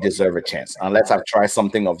everybody deserves a chance. Unless I've tried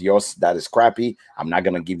something of yours that is crappy, I'm not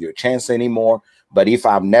gonna give you a chance anymore. But if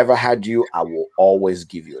I've never had you, I will always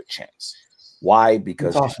give you a chance. Why?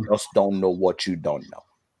 Because you just don't know what you don't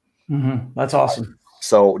know. That's awesome.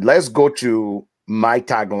 So let's go to my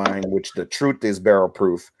tagline, which the truth is barrel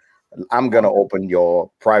proof. I'm gonna open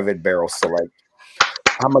your private barrel select.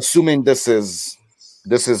 I'm assuming this is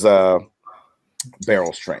a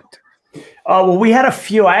barrel strength. Well, we had a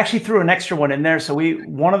few. I actually threw an extra one in there. So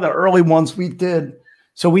one of the early ones we did.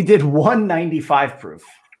 So we did 195 proof.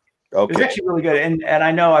 Okay. It was actually really good. And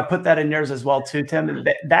I know I put that in yours as well too, Tim.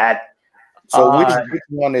 So which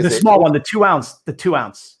one is the small one, the 2 ounce,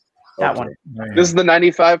 that one. This is the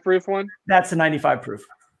 95 proof one? That's the 95 proof.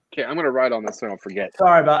 Okay, I'm gonna write on this so I don't forget.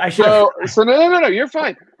 Sorry about So no, you're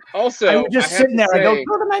fine. Also, I was just sitting there. I go,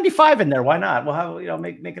 throw the 95 in there. Why not? We'll have,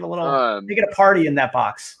 make it a little, make it a party in that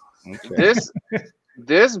box. Okay.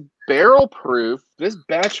 This barrel proof, this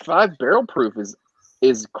batch 5 barrel proof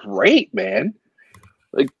is great, man.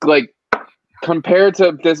 Like compared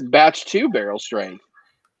to this batch 2 barrel strength.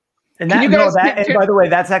 And and by the way,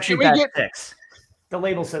 that's actually batch 6. The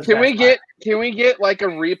label says. Can we get like a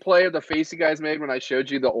replay of the face you guys made when I showed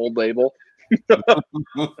you the old label? That's a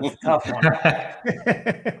tough one. I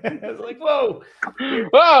was like, whoa.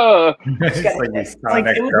 Oh. I just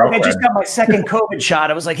got my second COVID shot.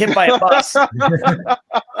 I was like hit by a bus. So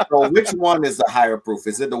which one is the higher proof?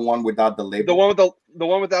 Is it the one without the label? The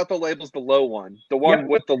one without the label is the low one. The one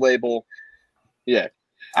with the label. Yeah.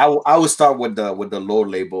 I would start with the low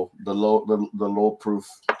label, the low proof.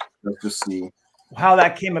 Let's just see. How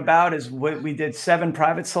that came about is we did 7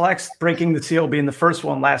 private selects, breaking the seal being the first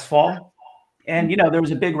one last fall. And, there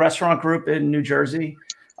was a big restaurant group in New Jersey.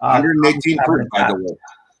 118 proof, by the way.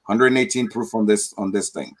 118 proof on this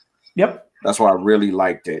thing. Yep. That's why I really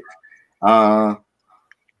liked it. Color,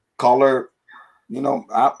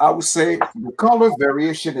 I would say the color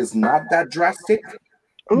variation is not that drastic.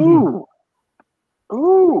 Ooh.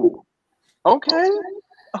 Okay.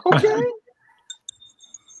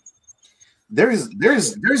 There's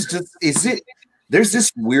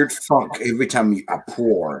this weird funk every time I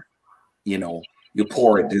pour. You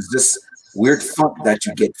pour it. There's this weird funk that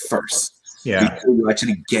you get first. Yeah. Before you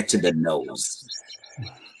actually get to the nose.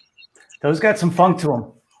 Those got some funk to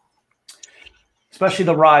them. Especially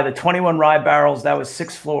the rye, the 21 rye barrels. That was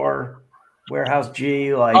 6th floor warehouse G.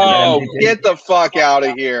 Get the fuck out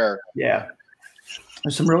of here. Yeah.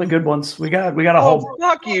 There's some really good ones. We got a whole.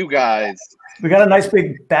 Fuck you guys. We got a nice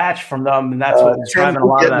big batch from them, and that's what was driving a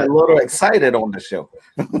lot of that. A little excited on the show.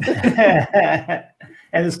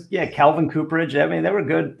 And Calvin Cooperage. I mean, they were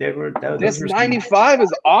good. This 95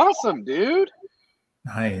 is awesome, dude.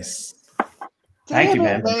 Nice. Thank you,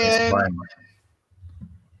 man.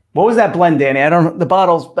 What was that blend, Danny? The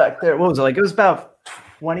bottle's back there. What was it like? It was about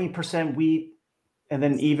 20% wheat, and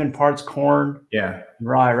then even parts corn. Yeah.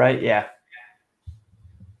 Rye, right? Yeah.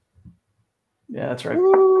 Yeah, that's right.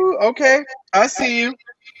 Ooh, okay, I see you.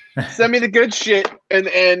 Send me the good shit, and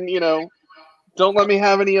don't let me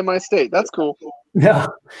have any in my state. That's cool. No,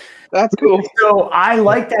 that's cool. So I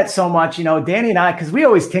like that so much. Danny and I, because we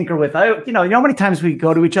always tinker with. You know how many times we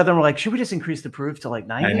go to each other and we're like, should we just increase the proof to like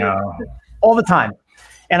 90? I know. All the time.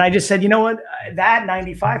 And I just said, you know what? That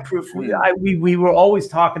 95 proof, we were always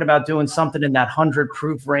talking about doing something in that 100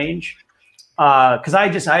 proof range. Because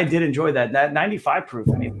I did enjoy that 95 proof.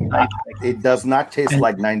 I mean, it does not taste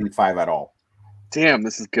like 95 at all. Damn,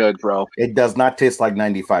 this is good, bro. It does not taste like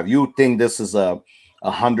 95. You think this is a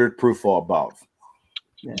 100 proof or above?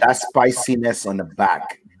 Yeah. That spiciness on the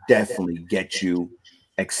back definitely gets you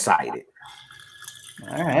excited.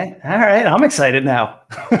 All right. I'm excited now.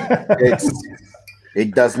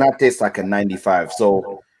 It does not taste like a 95.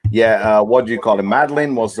 So yeah, what do you call it?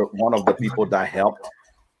 Madeline was one of the people that helped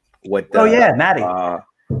with Maddie.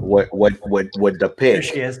 With the pick. There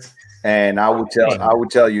she is. And I would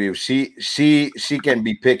tell you if she can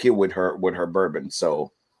be picky with her bourbon.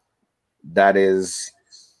 So that is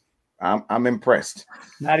I'm impressed.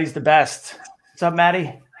 Maddie's the best. What's up,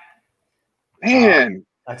 Maddie? Man,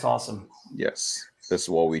 that's awesome. Yes. This is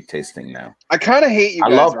what we're tasting now. I kind of hate you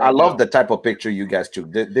guys. I love the type of picture you guys took.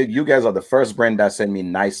 You guys are the first brand that sent me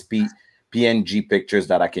nice PNG pictures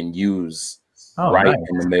that I can use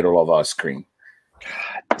in the middle of our screen.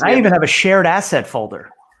 God, I even have a shared asset folder.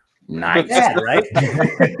 Nice. Yeah, right?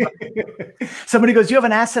 Somebody goes, you have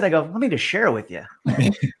an asset? I go, let me just share it with you.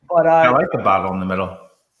 But I like the bottle in the middle.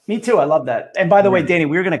 Me too. I love that. And by the way, Danny,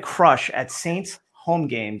 we were going to crush at Saints home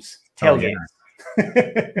games, tailgates.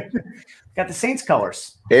 Got the Saints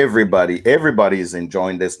colors. Everybody is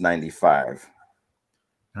enjoying this 95.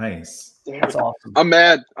 Nice. That's awesome. I'm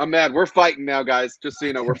mad. We're fighting now, guys. Just so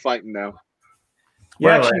you know, we're fighting now.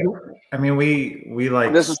 Yeah, I mean, we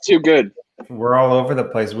like this is too good. We're all over the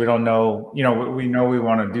place. We don't know. We know we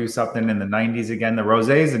want to do something in the 90s again. The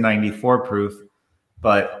rosé is a 94 proof,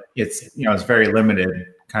 but it's it's very limited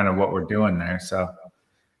kind of what we're doing there. So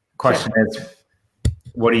question is,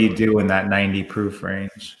 what do you do in that 90 proof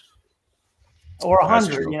range? Or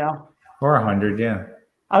 100, you know? Or 100, yeah.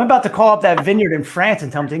 I'm about to call up that vineyard in France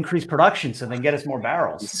and tell them to increase production so they can get us more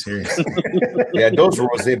barrels. Seriously. Yeah, those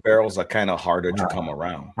rosé barrels are kind of harder to come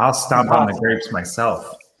around. I'll stomp on the grapes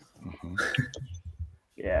myself.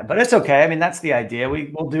 Yeah, but it's okay. I mean, that's the idea.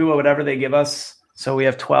 We'll do whatever they give us. So we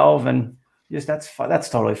have 12, and just that's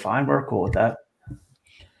totally fine. We're cool with that.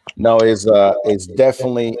 No, it's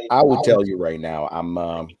definitely. I will tell you right now.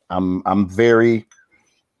 I'm very.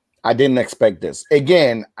 I didn't expect this.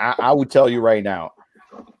 Again, I will tell you right now.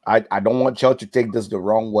 I don't want y'all to take this the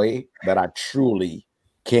wrong way, but I truly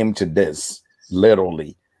came to this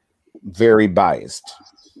literally very biased.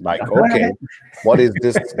 Like, okay, what is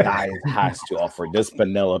this guy has to offer? This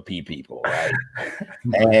Penelope people, right?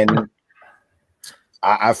 And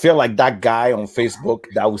I feel like that guy on Facebook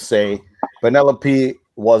that would say Penelope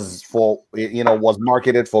was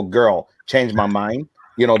marketed for girl. Changed my mind.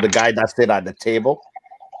 You know, the guy that stayed at the table.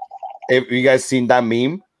 If you guys seen that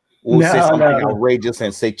meme, we'll say something outrageous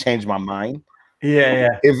and say change my mind. Yeah.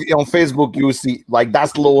 If on Facebook you see like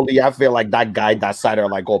that's slowly, I feel like that guy that side there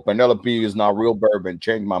like, oh, Penelope is not real bourbon,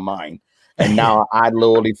 change my mind. And now I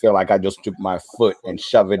literally feel like I just took my foot and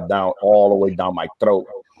shoved it down all the way down my throat.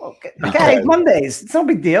 Okay, Mondays, it's no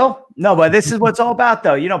big deal. No, but this is what it's all about,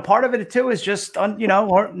 though. You know, part of it too is just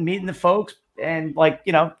meeting the folks and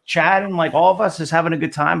chatting. Like all of us is having a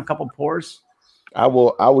good time. A couple pours. I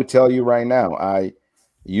will tell you right now.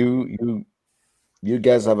 You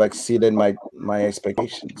guys have exceeded my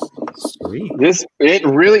expectations. Sweet. It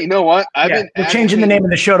really, you know what? We're changing the name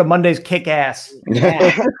of the show to Mondays Kick Ass.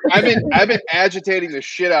 I've been agitating the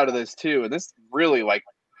shit out of this too, and this really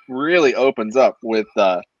opens up with.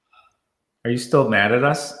 Are you still mad at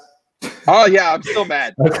us? Oh yeah, I'm still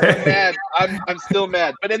mad. Okay. I'm mad. I'm still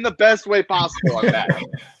mad, but in the best way possible. I'm mad.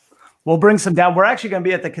 We'll bring some down. We're actually going to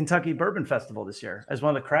be at the Kentucky Bourbon Festival this year as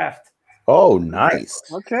one of the craft. Oh, nice.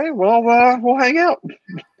 Okay, well, we'll hang out.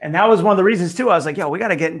 And that was one of the reasons too. I was like, yo, we got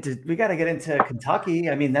to get into Kentucky.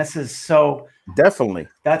 I mean, this is so definitely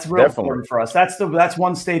that's real important for us. That's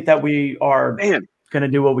one state that we are going to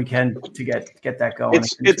do what we can to get that going.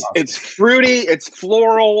 It's fruity, it's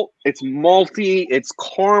floral, it's malty, it's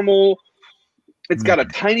caramel. It's got a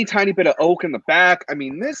tiny bit of oak in the back. I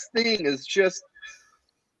mean, this thing is just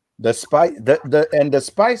the spice. The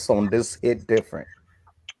spice on this hit different.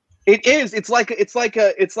 It is. It's like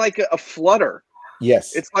a flutter.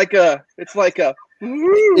 Yes. It's like a tingle.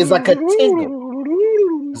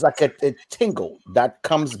 It's like a tingle that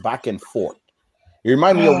comes back and forth. It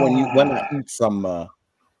reminds me of when I eat some.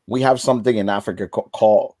 We have something in Africa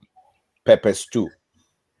called pepper stew,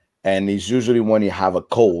 and it's usually when you have a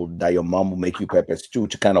cold that your mom will make you pepper stew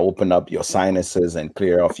to kind of open up your sinuses and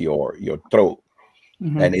clear off your throat.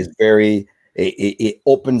 And it's very. It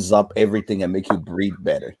opens up everything and make you breathe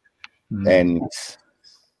better. And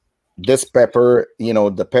this pepper,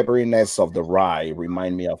 the pepperiness of the rye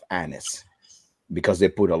remind me of anise because they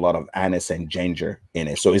put a lot of anise and ginger in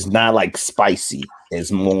it. So it's not like spicy.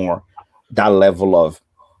 It's more that level of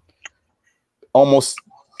almost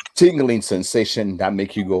tingling sensation that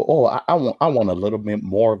make you go, oh, I want a little bit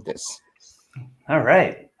more of this. All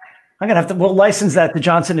right. We'll license that to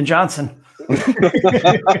Johnson & Johnson. Dude,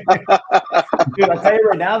 I'll tell you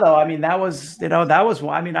right now, though. I mean, I always enjoyed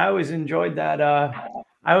that.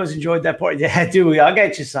 I always enjoyed that part. Yeah, dude, I'll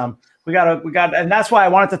get you some. We got, and that's why I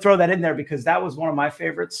wanted to throw that in there because that was one of my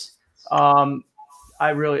favorites. I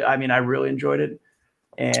really enjoyed it.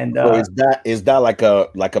 And so is that like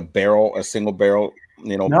a barrel, a single barrel?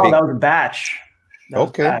 No, that was a batch.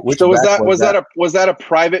 Okay. So was that a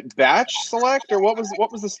private batch select, or what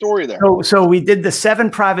was the story there? So we did the 7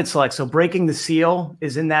 private selects. So Breaking the Seal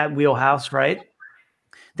is in that wheelhouse, right?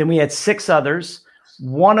 Then we had 6 others.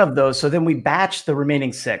 One of those. So then we batched the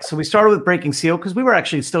remaining 6. So we started with Breaking Seal because we were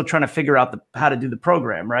actually still trying to figure out how to do the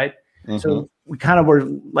program, right? So we kind of were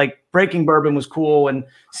like Breaking Bourbon was cool, and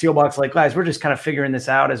Sealbox like, guys, we're just kind of figuring this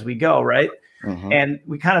out as we go, right? And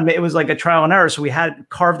we kind of it was like a trial and error. So we had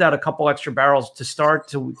carved out a couple extra barrels to start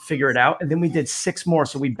to figure it out. And then we did 6 more.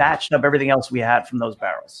 So we batched up everything else we had from those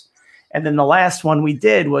barrels. And then the last one we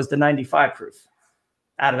did was the 95 proof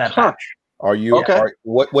out of that batch. Are you okay?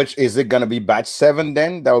 Which is it going to be batch 7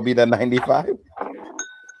 then? That would be the 95?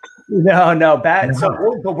 No, bad. So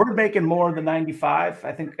we're making more of the 95.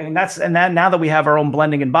 I think, and then now that we have our own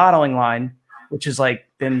blending and bottling line, which has like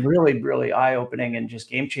been really, really eye-opening and just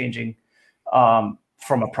game-changing.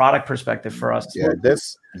 From a product perspective for us. Yeah,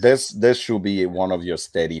 this should be one of your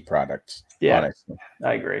steady products. Yeah, honestly.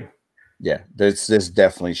 I agree. Yeah, this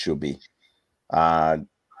definitely should be.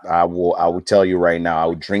 I will tell you right now, I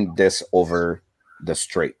would drink this over the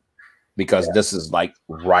straight, because this is like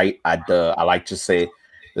right at the, I like to say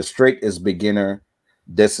the straight is beginner,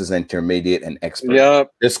 this is intermediate and expert.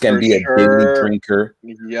 Yep, this can be a daily drinker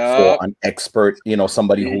for an expert, you know,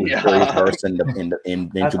 somebody who is very versed into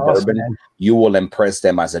Awesome, bourbon. man. You will impress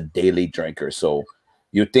them as a daily drinker. So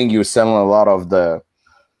you think you're selling a lot of the,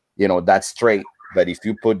 you know, that straight, but if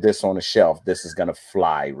you put this on a shelf, this is gonna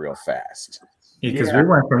fly real fast. Because we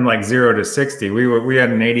went from like 0 to 60. We had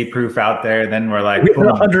an 80 proof out there. Then we're like,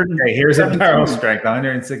 hey, here's a barrel strength,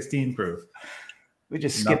 116 proof. We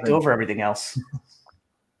just skipped over everything else.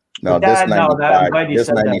 No, this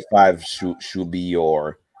 95 should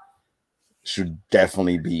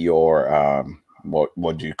definitely be your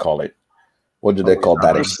what do you call it? What do they call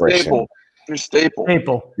that expression? Your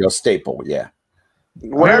staple. Your staple, yeah.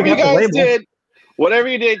 Whatever you guys did, whatever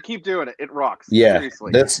you did, keep doing it. It rocks. Yeah,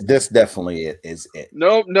 seriously. This definitely is it.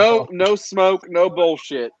 No smoke, no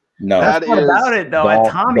bullshit. No, that's what about it though.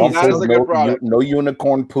 At Tommy's, that is a good product. No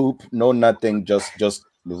unicorn poop, no nothing. Just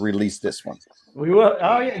release this one. We will.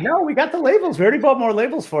 Oh yeah, no, we got the labels. We already bought more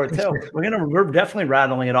labels for it too. We're definitely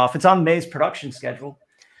rattling it off. It's on May's production schedule.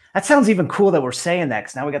 That sounds even cool that we're saying that,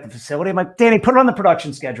 because now we got the facility. I'm like, Danny, put it on the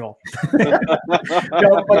production schedule.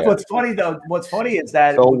 But what's funny is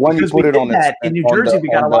that so when you put it on that in New Jersey, we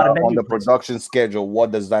got a lot of on the production schedule.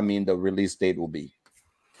 What does that mean? The release date will be?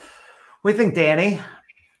 What do you think, Danny?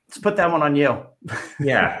 Let's put that one on you.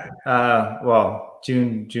 Yeah. Well,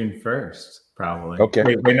 June 1st, probably. Okay.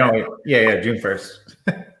 Wait, no. Yeah, June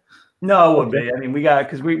 1st. No, it would be. I mean, we got,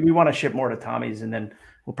 because we want to ship more to Tommy's, and then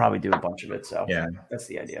we'll probably do a bunch of it. So yeah, that's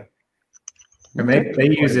the idea. And they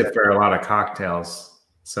use it for a lot of cocktails.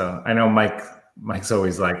 So I know Mike's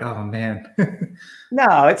always like, oh man.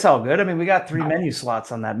 No, it's all good. I mean, we got 3 menu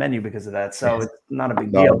slots on that menu because of that. So it's not a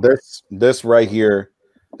big deal. This right here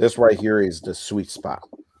is the sweet spot.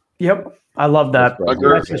 Yep. I love that.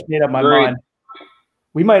 That just made up my mind.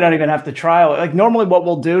 We might not even have to trial it. Like normally what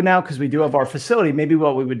we'll do now, because we do have our facility, maybe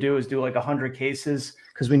what we would do is do like 100 cases,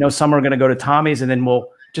 because we know some are going to go to Tommy's, and then we'll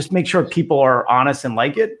just make sure people are honest and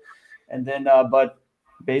like it. And then, but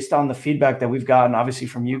based on the feedback that we've gotten, obviously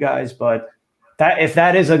from you guys, but that if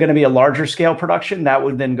that is going to be a larger scale production, that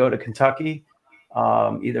would then go to Kentucky,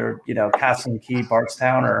 either, you know, Castle and Key,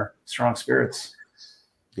 Bardstown, or Strong Spirits.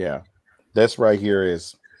 Yeah. This right here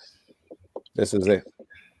is, this is it.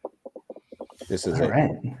 This is all it.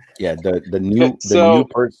 Right. Yeah. The new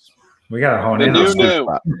person. We got to hone in.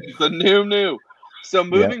 The new. So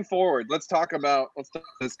moving forward, let's talk about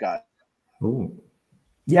this guy. Ooh.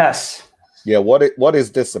 Yes. Yeah. What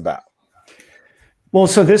is this about? Well,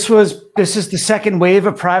 so this is the second wave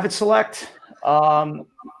of Private Select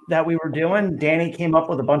that we were doing. Danny came up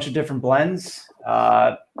with a bunch of different blends,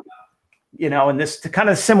 you know, in this kind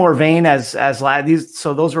of similar vein as these.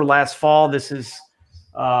 So those were last fall. This is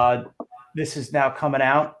now coming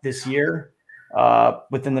out this year,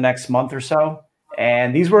 within the next month or so.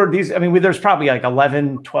 And these, I mean, there's probably like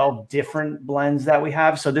 11, 12 different blends that we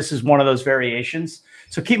have. So this is one of those variations.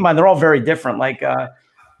 So keep in mind, they're all very different. Like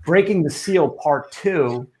Breaking the Seal Part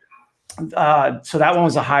 2. So that one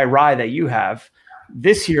was a high rye that you have.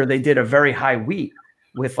 This year, they did a very high wheat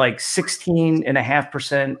with like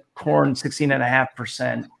 16.5% corn,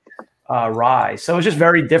 16.5% rye. So it's just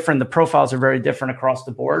very different. The profiles are very different across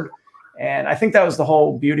the board. And I think that was the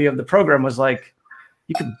whole beauty of the program, was like,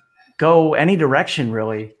 you could go any direction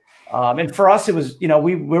really. And for us, it was, you know,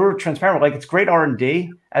 we were transparent. Like, it's great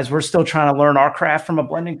R&D as we're still trying to learn our craft from a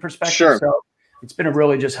blending perspective. Sure. So it's been a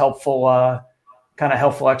really just helpful, kind of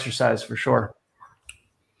helpful exercise for sure.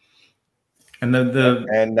 And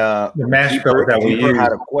the mash bill that we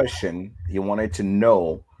had a question. He wanted to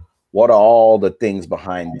know, what are all the things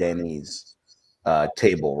behind Danny's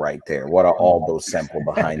table right there? What are all those samples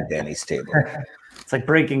behind Danny's table? It's like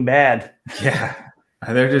Breaking Bad. Yeah.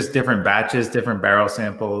 They're just different batches, different barrel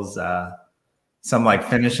samples, some like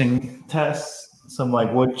finishing tests, some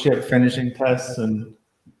like wood chip finishing tests and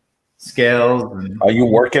scales. And are you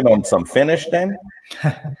working on some finish then?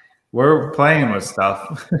 We're playing with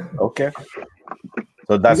stuff. Okay.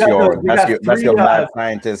 So that's your mad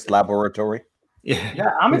scientist laboratory. Yeah,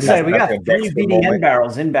 I'm excited. We got 3 VDN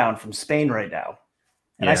barrels inbound from Spain right now.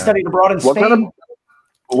 And I studied abroad in Spain.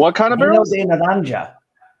 What kind of barrels? De Naranja.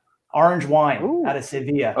 Orange wine out of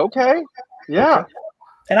Sevilla. Okay. Yeah. Okay.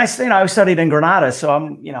 And I studied in Granada, so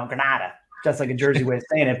I'm, you know, Granada, just like a Jersey way of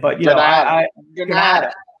saying it. But, you know,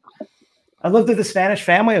 Granada. I lived with a Spanish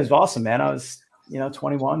family. It was awesome, man. I was, you know,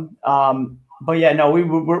 21. But yeah, no, we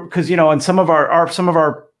were, because, you know, in some of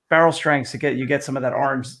our barrel strengths, you get some of that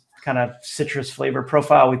orange kind of citrus flavor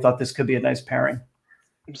profile. We thought this could be a nice pairing.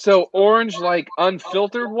 So orange, like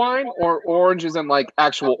unfiltered wine, or orange is in like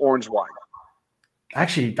actual orange wine?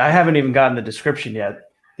 Actually, I haven't even gotten the description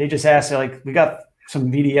yet. They just asked, like, we got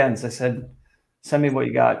some VDNs. I said, send me what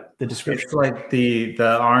you got, the description. It's like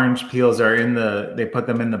the orange peels are they put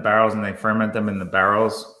them in the barrels and they ferment them in the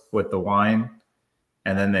barrels with the wine,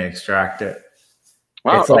 and then they extract it.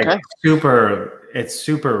 Wow, it's like it's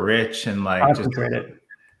super rich and like concentrated.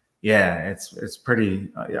 Yeah, it's pretty.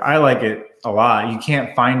 I like it a lot. You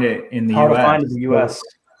can't find it in the Hard U.S. to find in the U.S.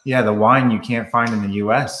 Yeah, the wine you can't find in the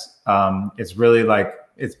U.S. It's really like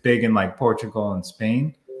it's big in like Portugal and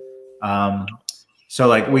Spain. So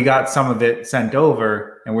like we got some of it sent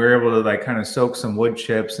over, and we were able to like kind of soak some wood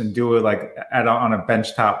chips and do it like on a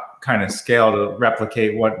benchtop kind of scale to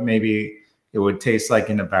replicate what maybe it would taste like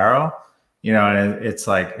in a barrel. You know, and it's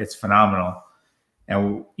like it's phenomenal.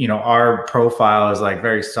 And, you know, our profile is like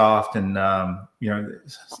very soft and, you know,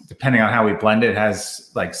 depending on how we blend it,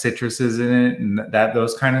 has like citruses in it and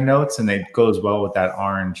those kind of notes. And it goes well with that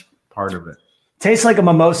orange part of it. Tastes like a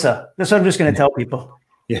mimosa. That's what I'm just going to tell people.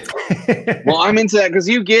 Yeah. Well, I'm into that because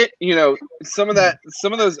you get, you know, some of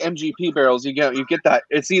those MGP barrels, you get that.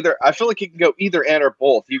 It's either, I feel like you can go either and or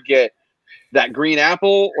both. You get that green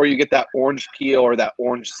apple or you get that orange peel or that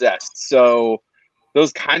orange zest. So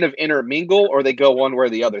those kind of intermingle, or they go one way or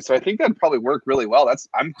the other. So I think that'd probably work really well.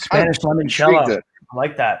 I'm Spanish limoncello. I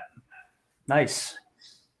like that. Nice.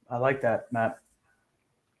 I like that, Matt.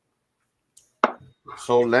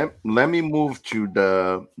 So let me move to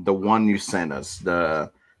the one you sent us, the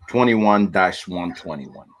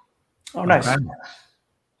 21-121. Oh, nice. Okay.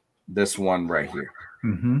 This one right here.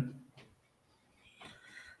 Mm-hmm.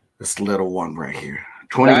 This little one right here.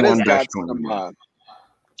 21-21.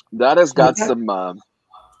 That has got some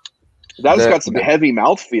heavy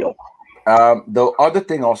mouthfeel. The other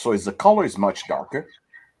thing also is the color is much darker.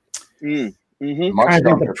 Mm-hmm. I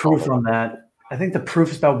think the proof on that. I think the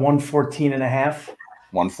proof is about 114 and a half.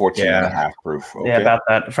 114 and a half proof. Okay. Yeah, about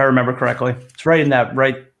that, if I remember correctly. It's right in that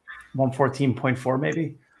 114.4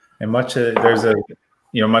 maybe. And much of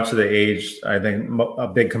the age, I think a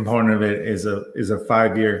big component of it is a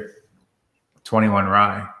 5-year 21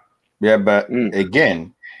 rye. Yeah, but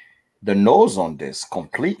again, the nose on this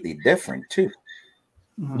completely different too.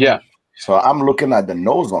 Yeah. So I'm looking at the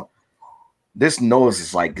nose on this. Nose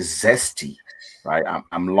is like zesty, right?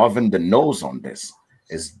 I'm loving the nose on this.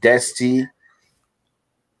 It's zesty.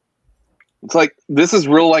 It's like this is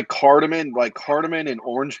real like cardamom and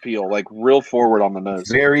orange peel, like real forward on the nose.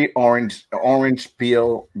 Very orange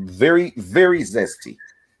peel, very, very zesty.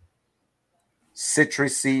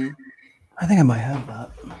 Citrusy. I think I might have that.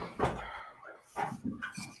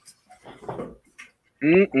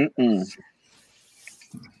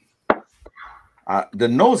 The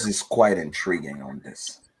nose is quite intriguing on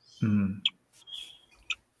this. Mm.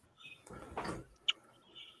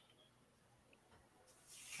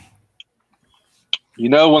 You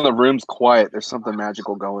know, when the room's quiet, there's something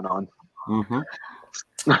magical going on. Mm-hmm.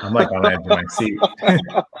 I'm like on the edge of my seat.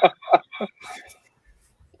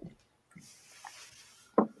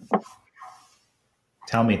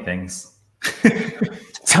 Tell me things.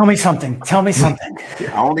 Tell me something. Tell me something.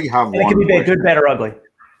 I only have one. It can be good, bad, or ugly.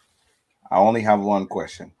 I only have one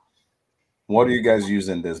question. What are you guys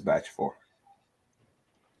using this batch for?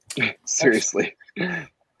 Seriously.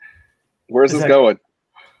 Where's this going?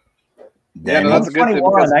 Danny? Yeah, no, that's a good thing.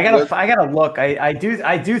 I gotta look. I do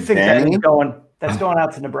think Danny? that's going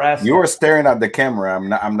out to Nebraska. You were staring at the camera.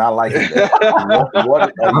 I'm not liking that.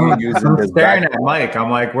 What are you using? I'm staring at Mike. I'm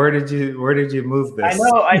like, where did you move this?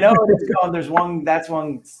 I know it is going. There's one that's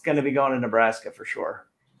going to be going to Nebraska for sure.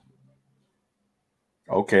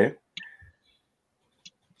 Okay.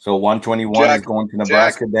 So 121 is going to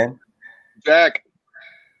Nebraska then? Jack.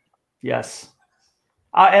 Yes.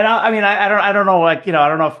 And I don't know, like, you know, I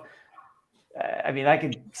don't know if I mean, I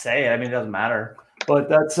could say it. I mean, it doesn't matter. But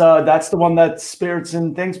that's the one that Spirits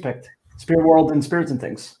and Things picked. Spirit World and Spirits and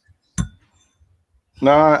Things.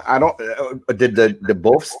 No, I don't. Did the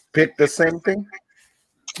both pick the same thing?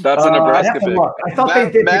 That's a Nebraska pick. I thought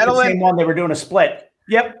they did pick the same one. They were doing a split.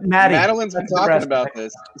 Yep, Madeline's been talking about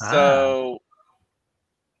this. So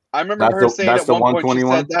I remember her saying at one point she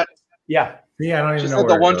said that. Yeah. Yeah, I don't even know. She said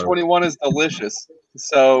the 121 is delicious.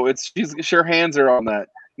 So her hands are on that.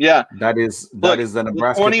 Yeah, that is the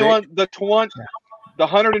Nebraska. The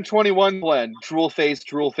 121 blend. Drool face.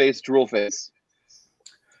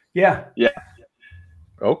 Yeah. Yeah.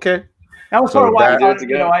 Okay. That was sort of why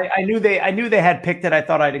I knew they had picked it. I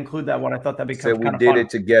thought I'd include that one. I thought that'd be kind of fun. We did it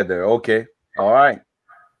together. Okay. All right.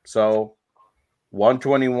 So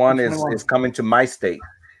 121 is coming to my state.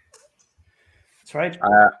 That's right.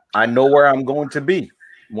 I know where I'm going to be.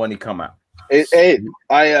 when he come out. Hey,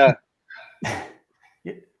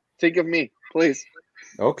 think of me, please.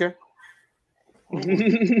 Okay. We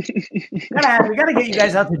gotta get you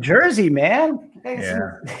guys out to Jersey, man.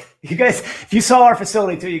 Yeah. You guys, if you saw our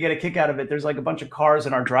facility too, you get a kick out of it. There's like a bunch of cars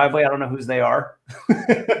in our driveway. I don't know whose they are.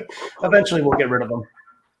 Eventually we'll get rid of them.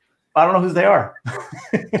 I don't know whose they are.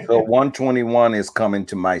 So 121 is coming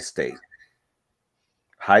to my state.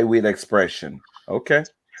 High wheat expression. Okay.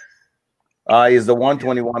 Is the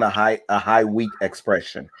 121 a high wheat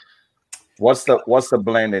expression? What's the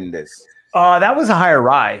blend in this? That was a higher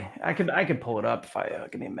rye. I could pull it up if I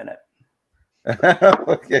give me a minute.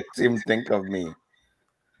 Okay, Tim, think of me.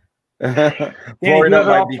 Florida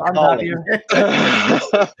might be calling.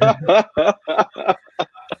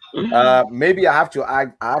 Maybe I have to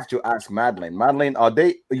ask Madeline. Madeline, are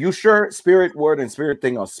you sure Spirit Word and Spirit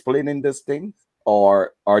Thing are splitting this thing,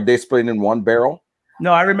 or are they splitting one barrel?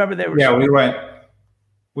 No, I remember they were. Yeah, we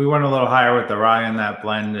went a little higher with the rye in that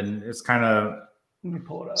blend, and it's kind of. Let me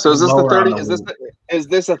pull it up. So is this the 30? Is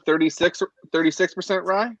this a 36%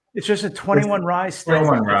 rye? It's just a 21 rye still.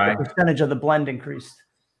 21 rye. The percentage of the blend increased.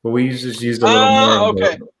 But we just used a little more.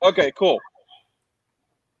 Okay. Okay. Cool.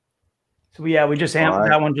 So we just amped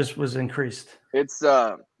that one. Just was increased. It's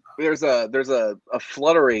there's a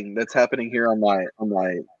fluttering that's happening here on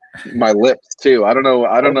my lips too. I don't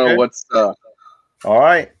know what's all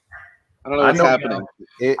right. I don't know what's happening.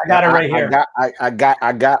 I got it right here. I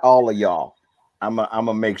got all of y'all. I'm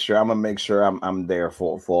gonna make sure I'm there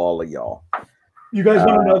for all of y'all. You guys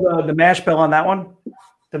want to know the mash bill on that one?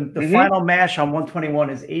 The final mash on 121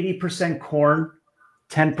 is 80% corn,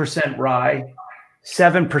 10% rye,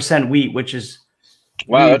 7% wheat, which is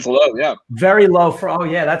that's low. Yeah, very low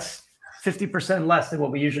that's 50% less than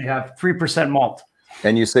what we usually have. 3% malt.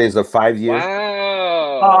 And you say it's a 5 year?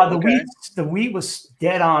 Wow. The wheat was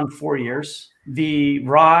dead on 4 years. The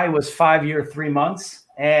rye was 5 year, 3 months.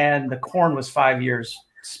 And the corn was 5 years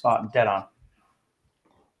spot dead on.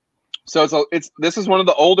 So this is one of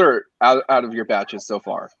the older out of your batches so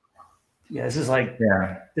far. Yeah,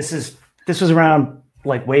 this was around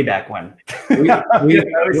like way back when.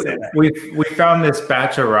 we found this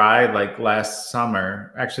batch of rye like last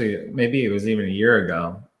summer. Actually, maybe it was even a year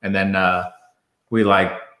ago. And then we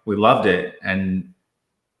loved it. And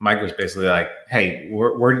Mike was basically like, "Hey,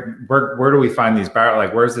 where do we find these barrels?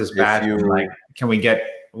 Like, where's this batch? Like, can we get?"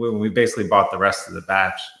 We basically bought the rest of the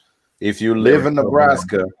batch. If you live in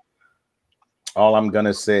Nebraska, all I'm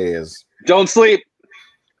gonna say is don't sleep.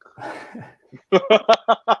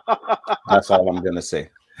 That's all I'm gonna say.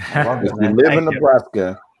 If you live in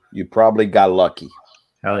Nebraska, you probably got lucky.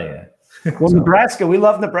 Hell yeah. Well, Nebraska, we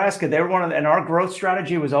love Nebraska. They were and our growth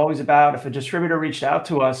strategy was always about if a distributor reached out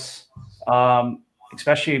to us,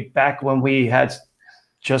 especially back when we had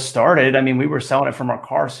just started. I mean, we were selling it from our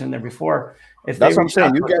car soon there before. If that's what I'm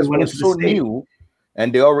saying. You guys were so new,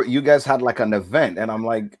 and you guys had like an event, and I'm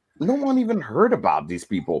like, no one even heard about these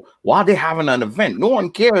people. Why are they having an event? No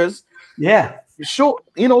one cares. Yeah. Show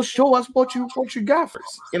us what you got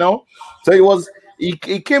first. So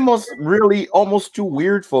it came really almost too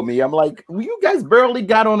weird for me. I'm like, you guys barely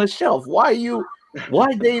got on a shelf. Why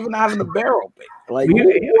are they even having a barrel pick? Like,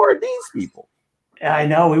 who are these people? I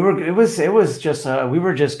know it was just we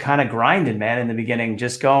were just kind of grinding, man, in the beginning,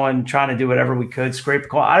 just trying to do whatever we could, scrape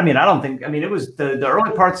call. It was the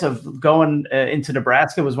early parts of going into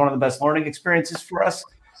Nebraska was one of the best learning experiences for us.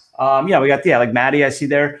 We got like Maddie, I see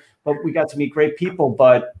there, but we got to meet great people.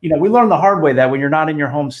 But we learned the hard way that when you're not in your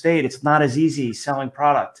home state, it's not as easy selling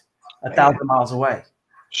product 1,000 miles away.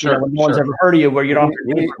 Sure, when no one's ever heard of you, where you don't.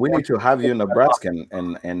 We need to have you in Nebraska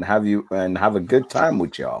and have a good time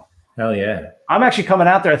with y'all. Hell yeah. I'm actually coming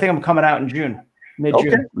out there. I think I'm coming out in June, mid-June.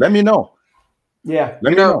 Okay, let me know. Yeah.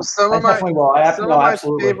 Let me know. Some of my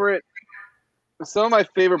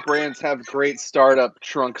favorite brands have great startup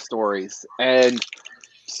trunk stories. And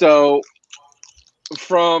so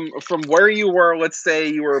from where you were, let's say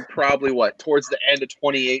you were probably towards the end of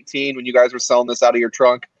 2018 when you guys were selling this out of your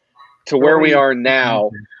trunk to where we are now.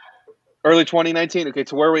 Early 2019. Okay,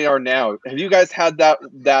 to where we are now. Have you guys had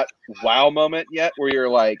that wow moment yet where you're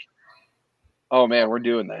like, oh man, we're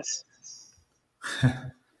doing this?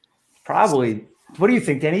 Probably. What do you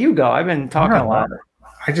think, Danny? You go. I've been talking a lot.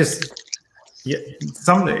 It's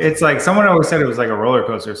like someone always said it was like a roller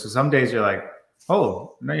coaster. So some days you're like,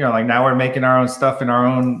 oh, like now we're making our own stuff in our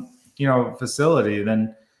own, facility.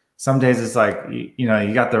 Then some days it's like,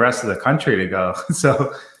 you got the rest of the country to go.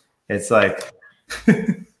 So it's like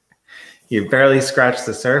you barely scratch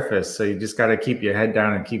the surface. So you just got to keep your head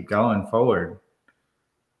down and keep going forward.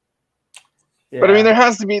 But I mean, there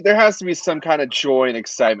has to be some kind of joy and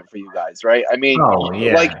excitement for you guys, right? I mean,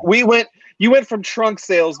 like you went from trunk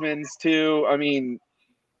salesmen to, I mean,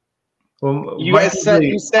 well,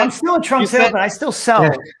 I'm still a trunk salesman. I still sell.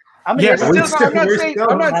 Yeah. I'm not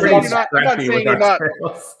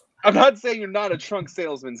saying you're not a trunk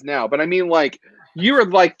salesman now, but I mean, like, you are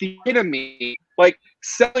like the epitome, like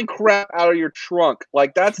selling crap out of your trunk.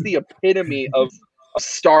 Like, that's the epitome of a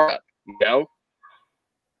startup, you know?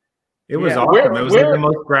 It was awesome. It was like the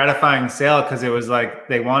most gratifying sale because it was like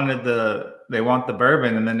they want the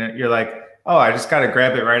bourbon, and then you're like, oh, I just got to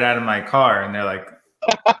grab it right out of my car, and they're like,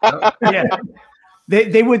 oh. Yeah.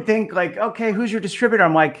 They would think like, okay, who's your distributor?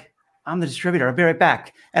 I'm like, I'm the distributor. I'll be right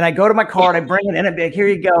back. And I go to my car and I bring it in. I'd be like, here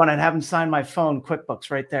you go, and I'd have them sign my phone,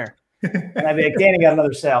 QuickBooks, right there. And I'd be like, Danny got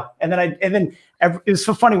another sale. And then it was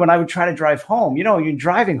so funny when I would try to drive home. You know, you're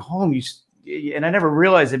driving home, and I never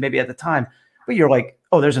realized it maybe at the time, but you're like,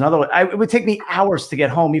 oh, there's another one. It would take me hours to get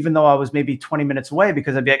home, even though I was maybe 20 minutes away,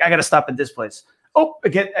 because I'd be like, I got to stop at this place. Oh, I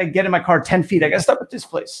get in my car 10 feet. I got to stop at this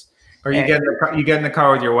place. Or you get in the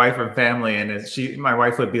car with your wife or family, and my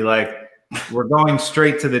wife would be like, we're going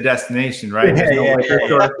straight to the destination, right? There's no liquor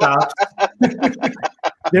store stops.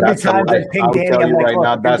 There'd be times I ping Danny, I'm like, right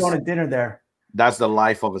now, going to dinner there. That's the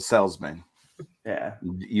life of a salesman. Yeah.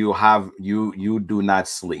 You do not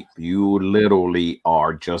sleep. You literally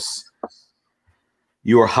are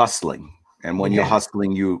you're hustling. And when you're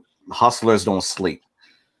hustling, hustlers don't sleep.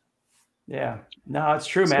 Yeah. No, it's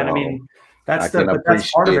true, man. So, I mean, that's part of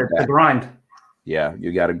it, the grind. Yeah,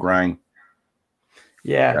 you got to grind.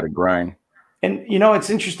 Yeah. Got to grind. And, you know,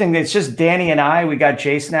 it's interesting. It's just Danny and I. We got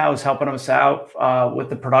Jace now who's helping us out with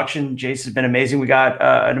the production. Jace has been amazing. We got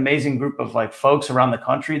an amazing group of like folks around the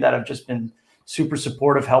country that have just been super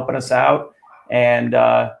supportive, helping us out. And,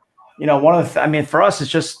 you know, for us,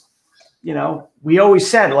 it's just, you know, we always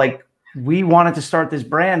said, like, we wanted to start this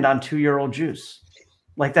brand on 2-year-old juice.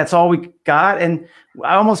 Like, that's all we got. And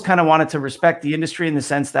I almost kind of wanted to respect the industry in the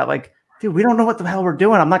sense that, like, dude, we don't know what the hell we're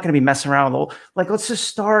doing. I'm not going to be messing around with let's just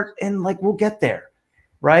start and like, we'll get there.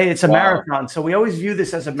 Right. It's a marathon. So we always view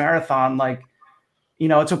this as a marathon. Like, you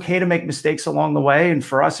know, it's okay to make mistakes along the way. And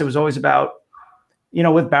for us, it was always about, you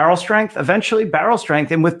know, with barrel strength, eventually barrel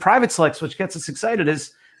strength, and with private selects, which gets us excited,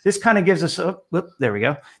 is this kind of gives us there we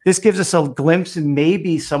go. This gives us a glimpse and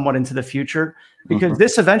maybe somewhat into the future, because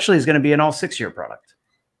this eventually is going to be an all 6-year product.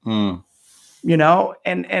 You know,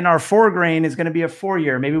 and our 4 grain is going to be a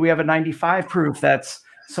 4-year. Maybe we have a 95 proof that's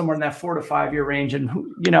somewhere in that 4 to 5 year range. And,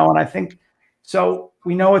 you know, and I think, so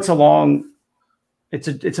we know it's a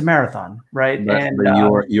marathon, right?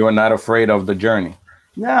 But you're not afraid of the journey.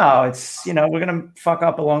 No, it's, you know, we're going to fuck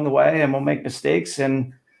up along the way and we'll make mistakes.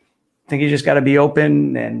 And I think you just got to be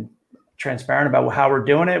open and transparent about how we're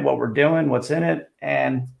doing it, what we're doing, what's in it.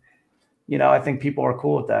 And, you know, I think people are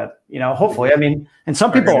cool with that, you know, hopefully. I mean, and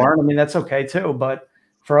some people aren't. I mean, that's okay too. But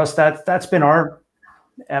for us, that's been our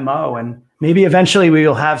MO. And maybe eventually we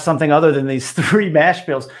will have something other than these 3 mash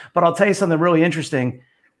bills. But I'll tell you something really interesting.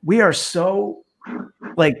 We are so,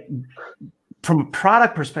 like, from a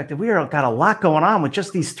product perspective, got a lot going on with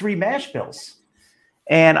just these 3 mash bills.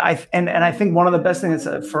 And I think one of the best things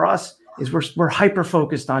for us is we're hyper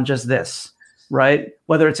focused on just this. Right?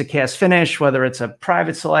 Whether it's a cast finish, whether it's a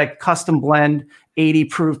private select, custom blend, 80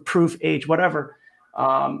 proof age, whatever.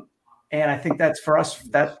 And I think that's for us,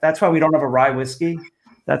 that's why we don't have a rye whiskey.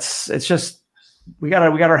 It's just, we got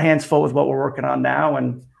our hands full with what we're working on now,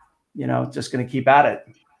 and, you know, just going to keep at it.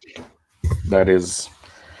 That is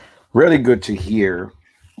really good to hear.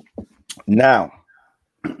 Now,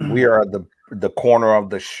 we are at the corner of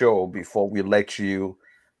the show. Before we let you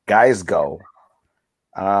guys go,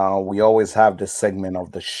 we always have this segment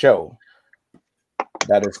of the show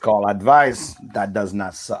that is called Advice That Does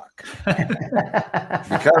Not Suck.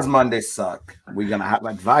 Because Mondays suck, we're going to have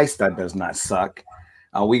advice that does not suck.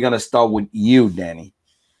 We're going to start with you, Danny.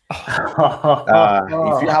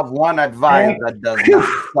 If you have one advice that does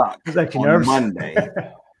not suck on Monday,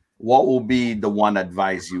 what will be the one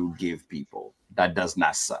advice you give people that does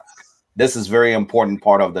not suck? This is very important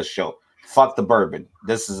part of the show. Fuck the bourbon.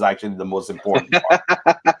 This is actually the most important part.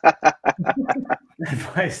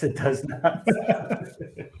 Advice that does not.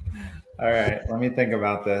 All right, let me think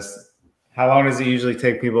about this. How long does it usually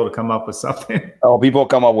take people to come up with something? Oh, people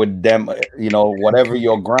come up with them, you know, whatever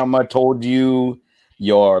your grandma told you,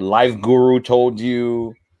 your life guru told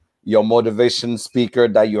you, your motivation speaker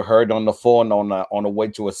that you heard on the phone on the way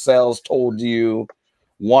to a sales told you.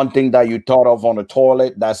 One thing that you thought of on the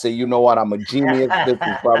toilet that say, you know what, I'm a genius. This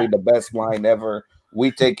is probably the best line ever.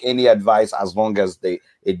 We take any advice as long as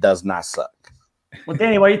it does not suck. Well,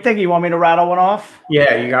 Danny, what do you think? You want me to rattle one off?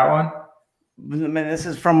 Yeah, you got one? mean, this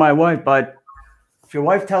is from my wife, but if your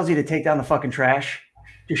wife tells you to take down the fucking trash,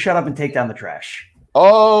 just shut up and take down the trash.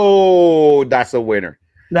 Oh, that's a winner.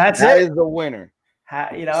 That is the winner.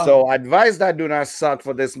 You know. So advice that do not suck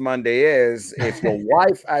for this Monday is if your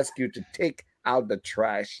wife asks you to take out the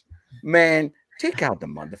trash, man, take out the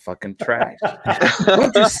motherfucking trash.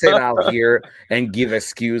 Don't you sit out here and give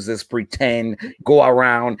excuses, pretend, go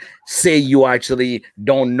around, say you actually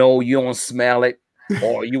don't know, you don't smell it,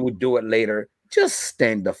 or you would do it later. Just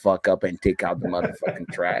stand the fuck up and take out the motherfucking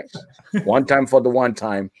trash. One time for the one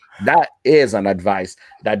time. That is an advice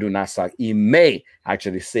that do not suck. It may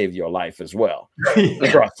actually save your life as well.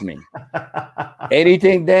 Trust me.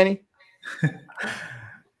 Anything, Danny?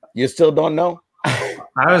 You still don't know? I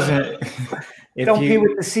was gonna, don't pee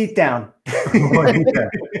with the seat down.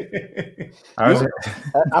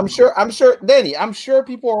 I'm sure, Danny, I'm sure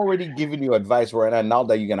people are already giving you advice right now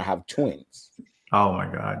that you're gonna have twins. Oh my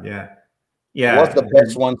God, yeah. Yeah. What's the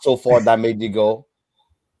best one so far that made you go,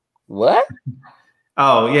 what?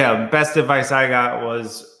 Oh yeah, best advice I got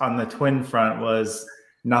was on the twin front was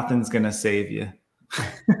nothing's gonna save you.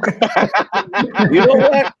 You know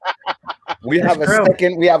what? We have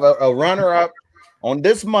a runner-up on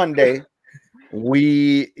this Monday.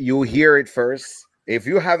 You hear it first. If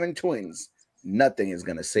you're having twins, nothing is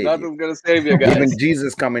gonna save you. Nothing's gonna save you, guys. Even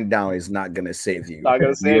Jesus coming down is not gonna save you. Not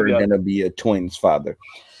gonna save you. You're gonna be a twins father.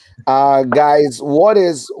 Guys, what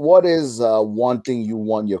is one thing you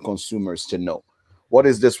want your consumers to know? What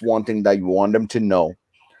is this one thing that you want them to know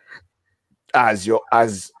as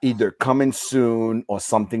either coming soon or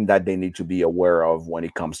something that they need to be aware of when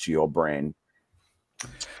it comes to your brand?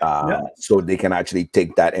 So they can actually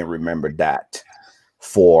take that and remember that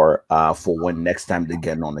for when next time they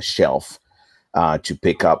get on the shelf to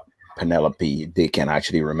pick up Penelope, they can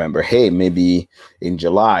actually remember, hey, maybe in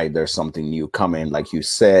July there's something new coming, like you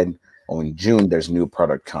said, or in June there's new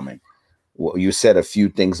product coming. Well, you said a few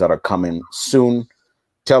things that are coming soon.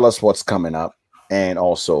 Tell us what's coming up and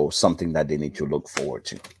also something that they need to look forward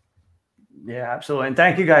to. Yeah, absolutely. And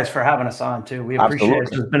thank you guys for having us on too. We appreciate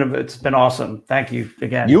it. It's been awesome. Thank you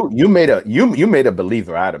again. You made a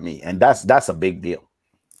believer out of me, and that's a big deal.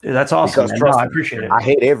 Dude, that's awesome. Because trust me, I appreciate it. I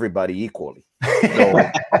hate everybody equally.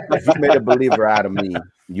 So if you made a believer out of me,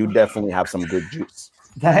 you definitely have some good juice.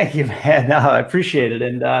 Thank you, man. No, I appreciate it.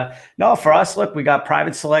 And no, for us, look, we got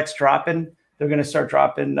private selects dropping. They're going to start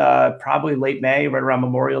dropping probably late May, right around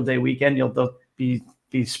Memorial Day weekend. They'll be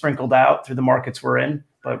sprinkled out through the markets we're in.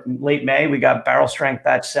 But late May, we got Barrel Strength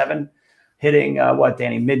Batch 7 hitting what,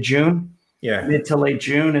 Danny, mid-June? Yeah. Mid to late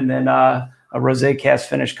June. And then a Rosé Cast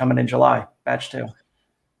finish coming in July, Batch 2.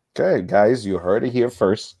 Okay, guys, you heard it here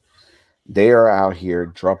first. They are out here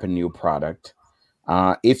dropping new product.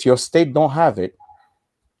 If your state don't have it,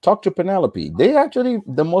 talk to Penelope. They actually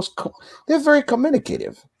they're very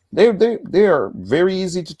communicative. They are very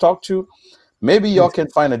easy to talk to. Maybe y'all can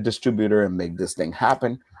find a distributor and make this thing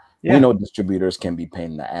happen. Yeah. We know distributors can be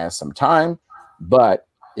pain in the ass sometime, but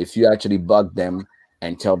if you actually bug them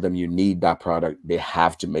and tell them you need that product, they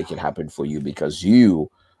have to make it happen for you because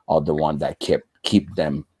you are the one that keep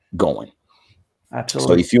them going.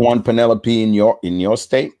 Absolutely. So if you want Penelope in your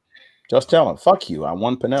state, just tell them, fuck you, I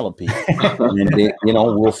want Penelope. And they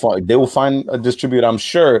will find a distributor. I'm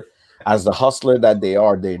sure as the hustler that they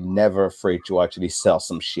are, they're never afraid to actually sell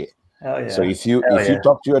some shit. Hell yeah. So if you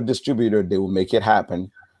talk to a distributor, they will make it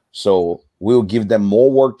happen. So we'll give them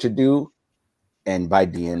more work to do. And by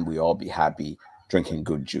the end, we all be happy drinking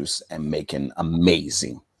good juice and making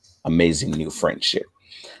amazing new friendship.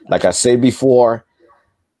 Like I said before,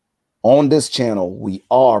 on this channel, we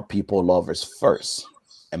are people lovers first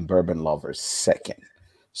and bourbon lovers second.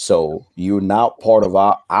 So you're now part of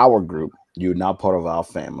our group. You're now part of our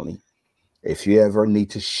family. If you ever need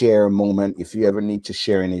to share a moment, if you ever need to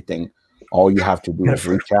share anything, all you have to do is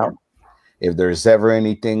reach out. If there's ever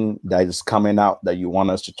anything that is coming out that you want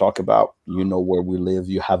us to talk about, you know where we live.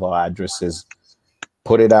 You have our addresses.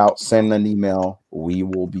 Put it out. Send an email. We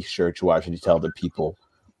will be sure to actually tell the people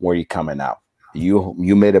where you're coming out. You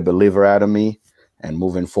made a believer out of me. And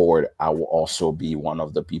moving forward, I will also be one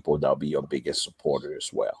of the people that'll be your biggest supporter as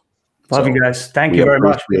well. Love you guys. Thank you very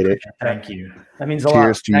much. Thank you. That means a lot.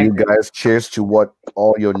 Cheers to you guys. Cheers to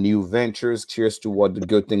all your new ventures. Cheers to what the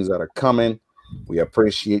good things that are coming. We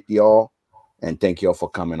appreciate y'all. And thank y'all for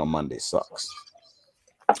coming on Monday Sucks.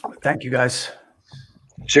 Thank you guys.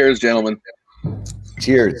 Cheers, gentlemen.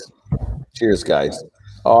 Cheers. Cheers, guys.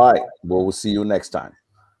 All right. Well, we'll see you next time.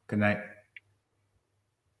 Good night.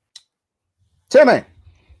 Timmy.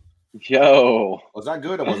 Yo. Was that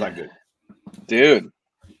good or was that good? Dude.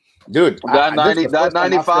 That 95.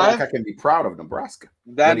 I can be proud of Nebraska.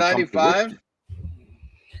 That 95.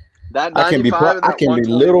 That I can be 95 and I that can be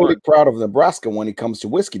 121. literally proud of Nebraska when it comes to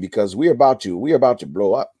whiskey because we're about to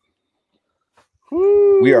blow up.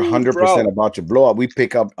 We are 100% about to blow up. We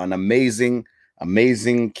pick up an amazing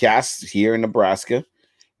cast here in Nebraska.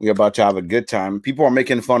 We're about to have a good time. People are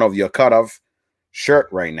making fun of your cutoff shirt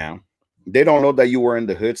right now. They don't know that you were in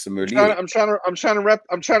the hood sommelier. I'm trying to rep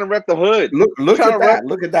the hood. Look at that.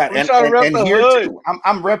 Look at that. And here hood. too.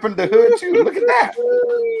 I'm repping the hood too. Look at that.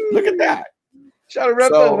 Look at that. Trying to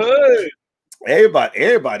rep the hood.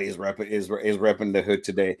 Everybody is repping the hood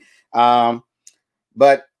today.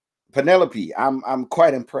 But Penelope, I'm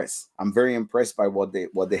quite impressed. I'm very impressed by what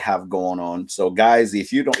they have going on. So guys,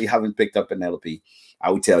 if you haven't picked up Penelope,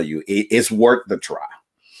 I would tell you it's worth the trial.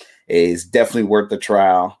 It's definitely worth the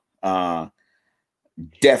trial.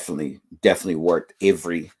 Definitely worth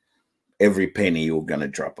every penny you're gonna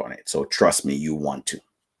drop on it. So trust me, you want to.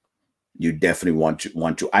 You definitely want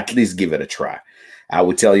to at least give it a try. I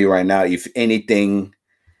would tell you right now, if anything,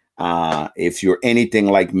 if you're anything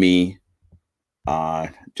like me,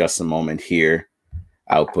 just a moment here.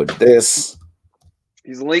 I'll put this.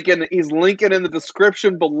 He's linking in the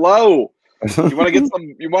description below. You want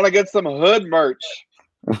to get some hood merch.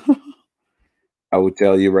 I will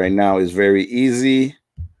tell you right now, it's very easy.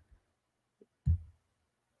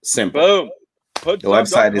 Simple. Boom. The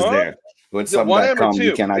website is there. With some.com,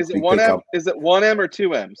 you can actually pick up. Is it 1M or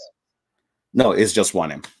 2Ms? No, it's just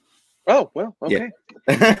 1M. Oh, well, okay.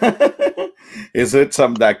 Yeah. It's with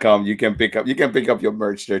some.com. You can pick up your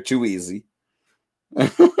merch there. Too easy.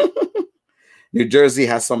 New Jersey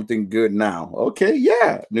has something good now. Okay,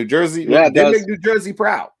 yeah. New Jersey, they make New Jersey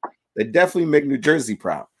proud. They definitely make New Jersey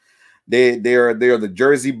proud. They are the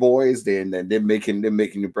Jersey boys. They're making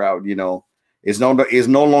you proud. You know, it's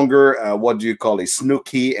no longer what do you call it,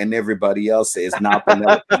 Snooki and everybody else. It's now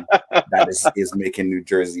Penelope that is making New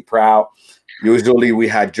Jersey proud. Usually we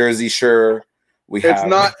had Jersey Shore. It's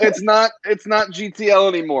not GTL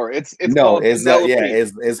anymore. It's Penelope. It's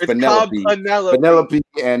Penelope. Penelope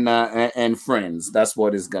and friends. That's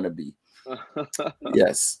what it's gonna be.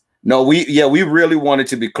 Yes. No, we really wanted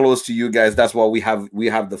to be close to you guys. That's why we have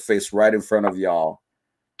the face right in front of y'all.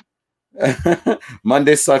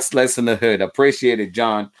 Monday sucks less in the hood. Appreciate it,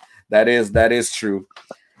 John. That is true.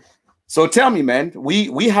 So tell me, man,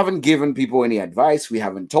 we haven't given people any advice. We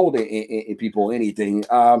haven't told people anything.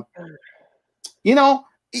 You know,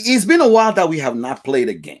 it's been a while that we have not played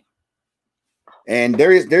a game. And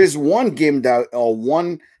there's one game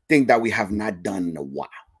one thing that we have not done in a while.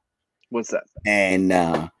 What's that? And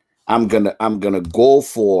I'm gonna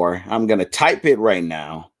type it right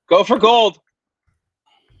now. Go for gold.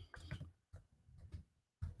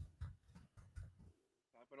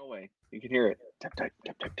 Tapping away. You can hear it. Tap, tap,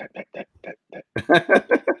 tap, tap, tap, tap, tap, tap, tap.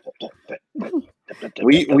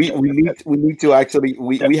 We need to actually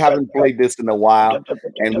we haven't played this in a while,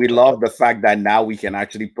 and we love the fact that now we can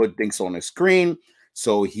actually put things on the screen.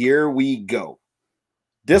 So here we go.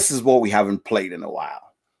 This is what we haven't played in a while.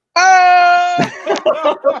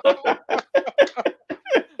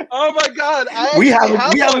 Oh my God! We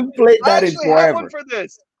haven't played that in forever.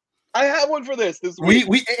 I have one for this week.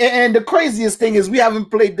 And the craziest thing is we haven't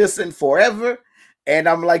played this in forever. And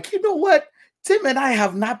I'm like, you know what? Tim and I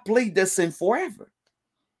have not played this in forever.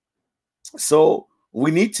 So we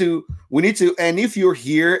need to, and if you're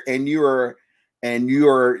here and you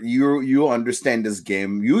understand this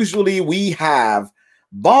game, usually we have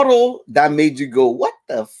bottle that made you go, what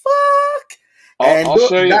the fuck? I'll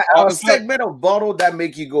show you. Our segment of bottle that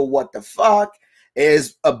make you go, what the fuck?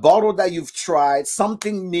 Is a bottle that you've tried,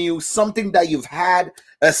 something new, something that you've had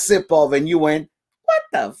a sip of, and you went, what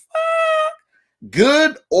the fuck?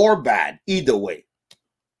 Good or bad, either way.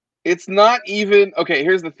 It's not even, okay,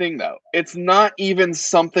 here's the thing though. It's not even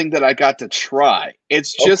something that I got to try.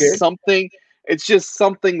 It's just something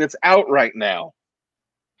that's out right now.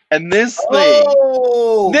 And this thing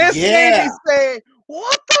made me say,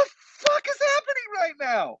 what the fuck is happening right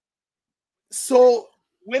now? So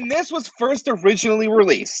when this was first originally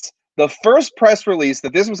released, the first press release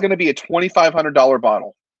that this was going to be a $2,500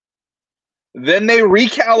 bottle. Then they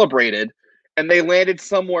recalibrated and they landed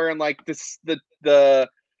somewhere in like the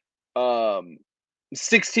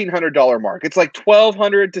 $1,600 mark. It's like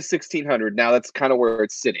 $1,200 to $1,600 now. That's kind of where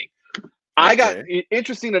it's sitting. Okay.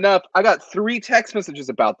 Interesting enough, I got 3 text messages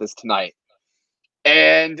about this tonight,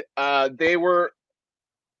 and they were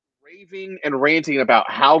raving and ranting about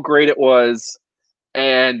how great it was.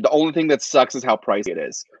 And the only thing that sucks is how pricey it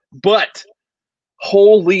is. But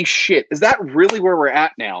holy shit, is that really where we're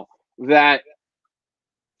at now? That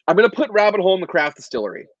I'm going to put Rabbit Hole in the craft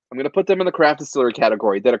distillery. I'm going to put them in the craft distillery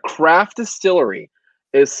category. That a craft distillery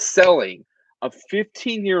is selling a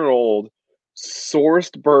 15-year-old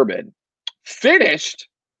sourced bourbon finished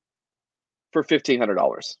for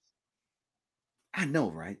 $1,500. I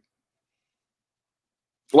know, right?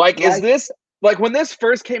 Like, is this like when this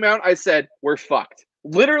first came out? I said we're fucked.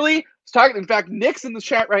 Literally, I was talking. In fact, Nick's in the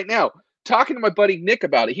chat right now, talking to my buddy Nick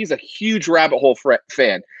about it. He's a huge Rabbit Hole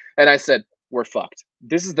fan, and I said we're fucked.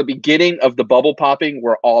 This is the beginning of the bubble popping.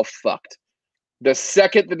 We're all fucked. The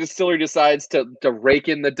second the distillery decides to rake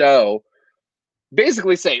in the dough,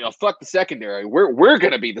 basically say, "Oh, fuck the secondary. We're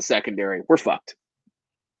gonna be the secondary. We're fucked."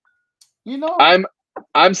 You know,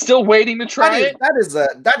 I'm still waiting to try it.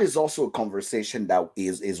 That is also a conversation that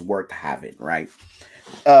is worth having, right?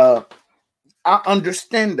 I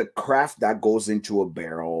understand the craft that goes into a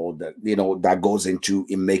barrel, that that goes into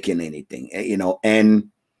in making anything,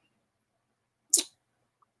 and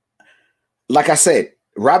like I said,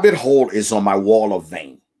 Rabbit Hole is on my wall of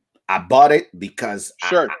fame. I bought it because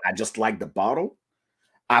I just like the bottle.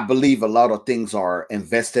 I believe a lot of things are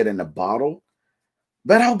invested in the bottle,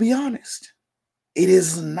 but I'll be honest, it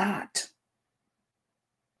is not.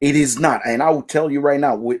 It is not, and I will tell you right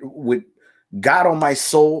now, with God on my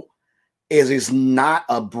soul, it is not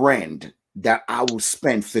a brand that I will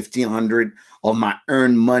spend $1,500 of my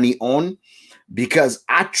earned money on, because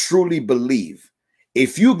I truly believe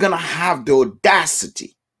if you're gonna have the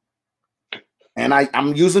audacity, and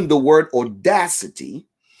I'm using the word audacity,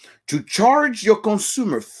 to charge your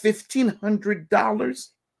consumer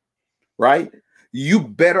 $1,500, right? You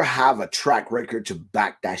better have a track record to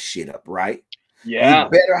back that shit up, right? Yeah. You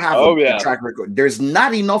better have a track record. There's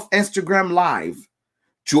not enough Instagram Live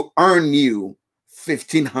to earn you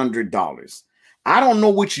 $1,500. I don't know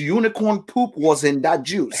which unicorn poop was in that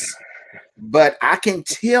juice, but I can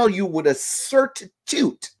tell you with a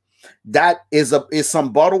certitude that is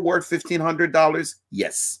some bottle worth $1,500.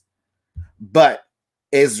 Yes, but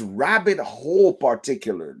is Rabbit Hole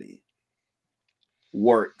particularly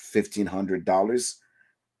worth $1,500?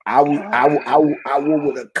 I will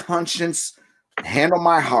with a conscience, hand on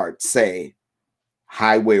my heart, say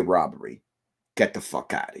highway robbery. Get the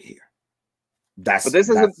fuck out of here. But this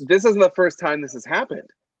isn't the first time this has happened.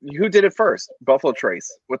 Who did it first? Buffalo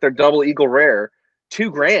Trace with their Double Eagle Rare,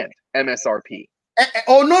 $2,000 MSRP.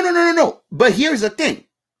 Oh, no. But here's the thing.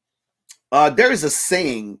 There is a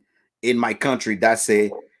saying in my country that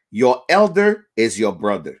say your elder is your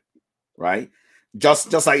brother, right?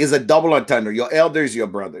 Just like it's a double entendre. Your elder is your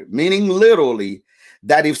brother, meaning literally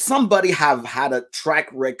that if somebody have had a track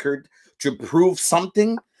record to prove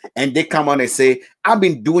something, and they come on and say, I've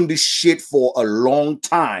been doing this shit for a long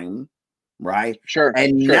time, right? Sure.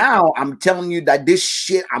 And now I'm telling you that this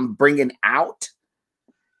shit I'm bringing out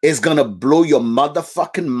is going to blow your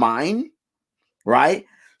motherfucking mind, right?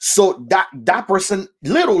 So that person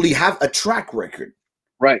literally have a track record.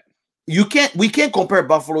 Right. We can't compare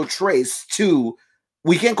Buffalo Trace to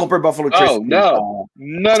Oh, no.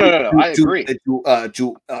 No. I agree.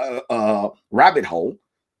 To Rabbit Hole.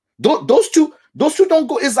 Those two don't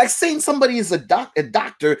go. It's like saying somebody is a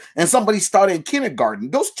doctor and somebody started in kindergarten.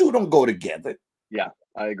 Those two don't go together. Yeah,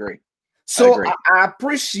 I agree. So I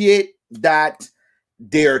appreciate that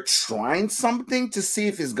they're trying something to see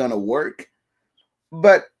if it's gonna work.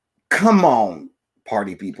 But come on,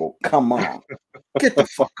 party people, come on. Get the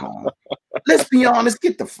fuck on. Let's be honest,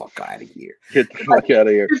 get the fuck out of here. Get the fuck out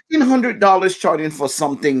of here. $1,500 charging for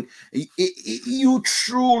something, you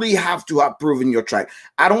truly have to have proven your track.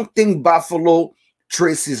 I don't think Buffalo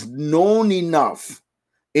Trace is known enough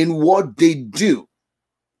in what they do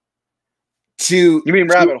to. You mean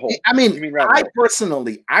Rabbit Hole? I mean, I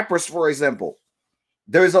personally, for example,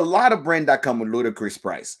 there's a lot of brands that come with ludicrous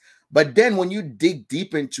price, but then when you dig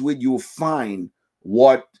deep into it, you'll find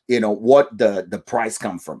what the price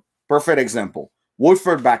come from. Perfect example,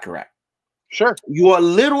 Woodford Baccarat. Sure. You are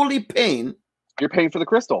literally paying. You're paying for the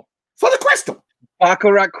crystal. For the crystal.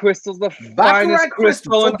 Baccarat crystal's the finest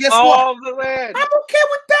crystal in all the land. I'm okay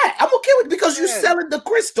with that. I'm okay with it because you're selling the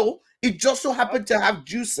crystal. It just so happened to have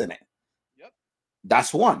juice in it. Yep.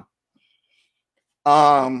 That's one.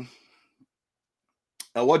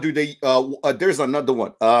 What do they there's another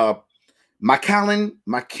one. Macallan,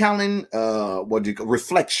 what do you call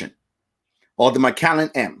Reflection, or the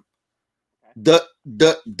Macallan M. The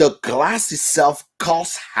glass itself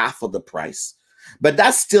costs half of the price, but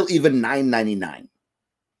that's still even $9.99,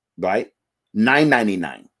 right?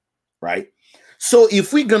 $9.99, right? So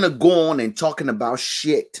if we're gonna go on and talking about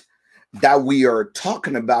shit that we are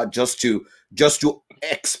talking about just to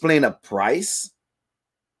explain a price,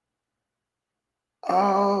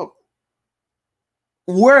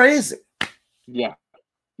 where is it? Yeah.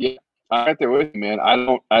 I'm right there with you, man. I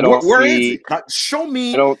don't Where see. is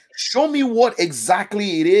it? Show me what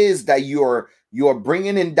exactly it is that you're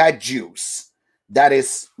bringing in that juice. That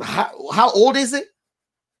is how old is it?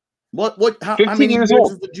 How many years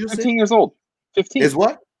old. is the juice? 15 years old. 15 is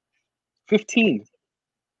what? 15.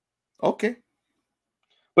 Okay.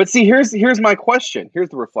 But see, here's my question. Here's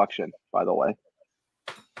the reflection, by the way.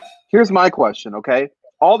 Here's my question, okay?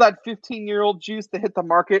 All that 15-year-old juice that hit the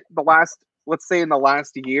market let's say in the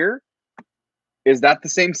last year, is that the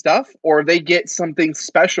same stuff? Or they get something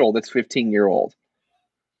special that's 15-year-old?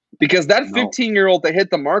 Because that 15-year-old that hit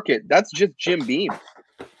the market, that's just Jim Beam.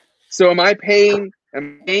 So am I paying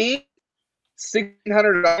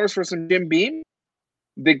 $1,600 for some Jim Beam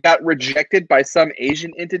that got rejected by some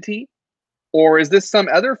Asian entity? Or is this some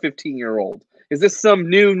other 15-year-old? Is this some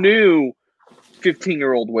new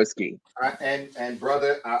 15-year-old whiskey? And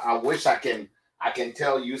brother, I wish I can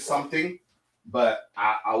tell you something, but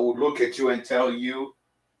I would look at you and tell you,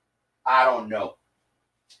 I don't know.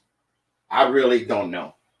 I really don't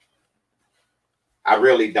know. I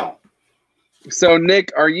really don't. So,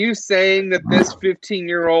 Nick, are you saying that this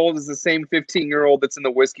 15-year-old is the same 15-year-old that's in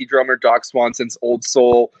the Whiskey Drummer, Doc Swanson's Old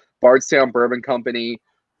Soul, Bardstown Bourbon Company?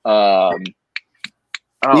 Who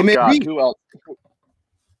else?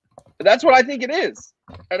 That's what I think it is.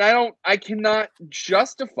 And I cannot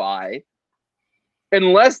justify,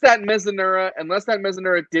 unless that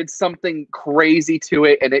Mizunara did something crazy to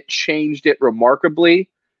it and it changed it remarkably.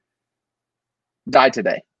 Die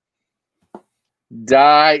today.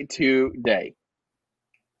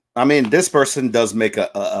 I mean, this person does make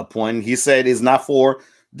a point. He said it's not for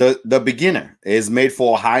the beginner. It's made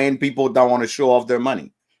for high-end people that want to show off their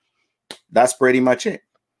money. That's pretty much it.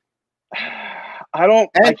 I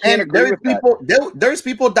can't agree with that. There's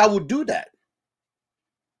people that would do that.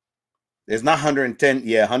 It's not 110,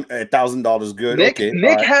 $1,000 good.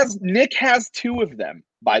 Nick has two of them,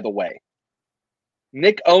 by the way.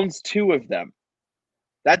 Nick owns two of them.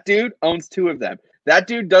 That dude owns two of them. That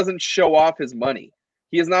dude doesn't show off his money.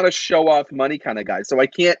 He is not a show-off money kind of guy. So I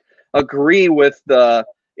can't agree with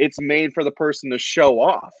it's made for the person to show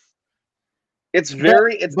off. It's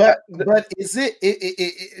but is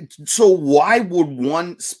it so why would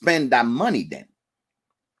one spend that money then?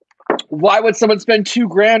 Why would someone spend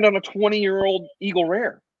 $2,000 on a 20-year-old Eagle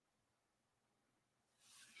Rare?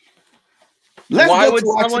 Let's go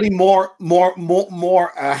to actually more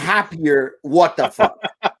happier. What the fuck?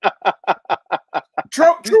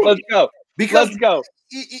 True. Let's go. Because let's go.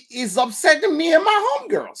 It's upsetting me and my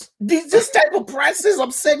homegirls. This type of prices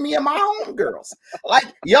upset me and my homegirls. Like,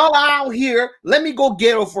 y'all out here, let me go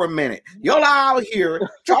ghetto for a minute. Y'all out here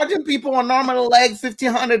charging people on normal leg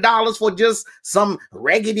 $1,500 for just some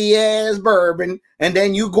raggedy ass bourbon, and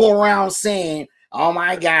then you go around saying, "Oh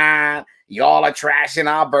my God, y'all are trashing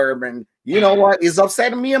our bourbon." You know what? It's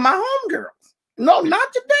upsetting me and my homegirls. No,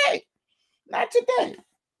 not today. Not today.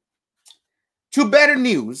 To better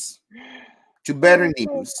news.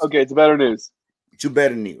 Okay, to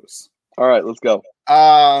better news. All right, let's go.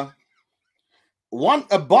 A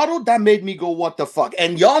bottle that made me go, what the fuck?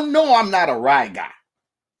 And y'all know I'm not a rye guy.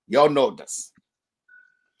 Y'all know this.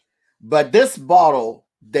 But this bottle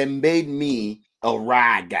that made me a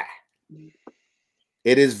rye guy.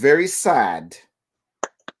 It is very sad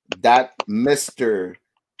that Mr.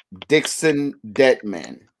 Dixon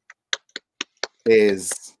Deadman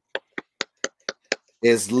is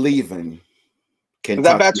leaving Kentucky. Is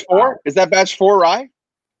that batch 4? Is that batch 4 rye?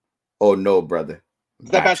 Oh no, brother.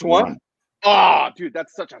 Is that batch 1? Oh, dude,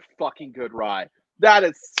 that's such a fucking good rye. That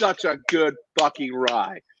is such a good fucking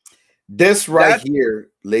rye. This here,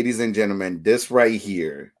 ladies and gentlemen, this right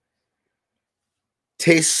here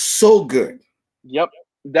tastes so good. Yep.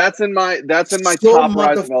 That's in my so top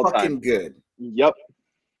rye of all time. Good. Yep.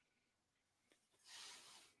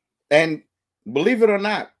 And believe it or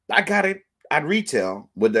not, I got it at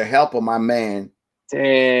retail with the help of my man.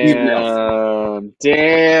 Damn,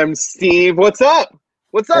 Steve. What's up?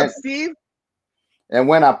 Steve? And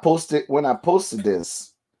when I posted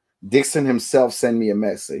this, Dixon himself sent me a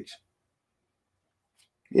message.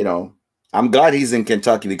 You know, I'm glad he's in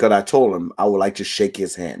Kentucky because I told him I would like to shake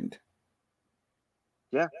his hand.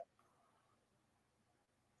 Yeah.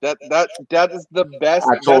 That is the best.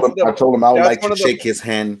 I told him I would like to shake his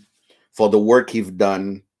hand for the work he's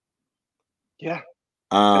done. Yeah.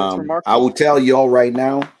 I will tell y'all right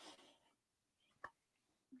now,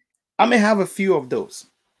 I may have a few of those.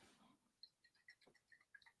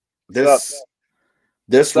 This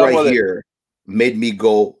right here made me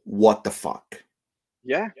go, what the fuck?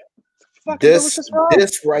 Yeah. This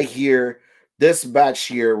right here, this batch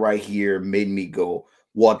here right here made me go,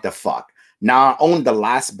 what the fuck? Now I own the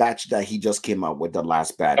last batch that he just came out with. The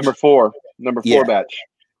last batch, number four batch.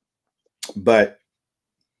 But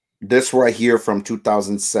this right here from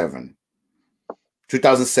 2017.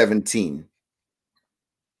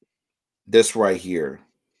 This right here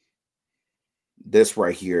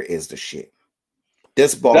is the shit.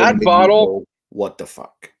 This bottle, what the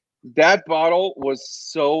fuck? That bottle was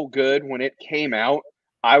so good when it came out.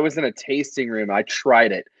 I was in a tasting room. I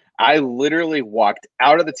tried it. I literally walked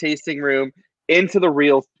out of the tasting room into the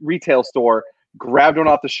retail store, grabbed one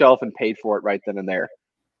off the shelf, and paid for it right then and there.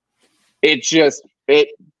 It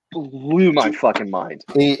blew my fucking mind.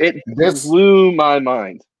 It blew my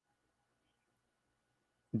mind.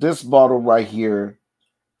 This bottle right here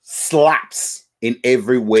slaps in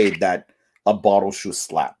every way that a bottle should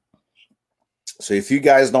slap. So if you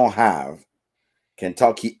guys don't have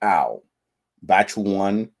Kentucky Owl, batch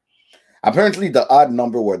 1, apparently the odd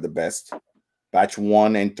number were the best. Batch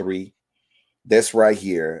 1 and 3. This right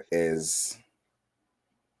here is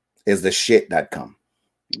the shit that come.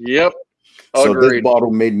 Yep. So this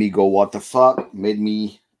bottle made me go, what the fuck? Made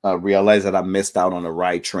me realize that I missed out on the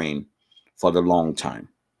right train for the long time.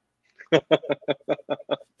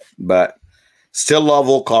 But still love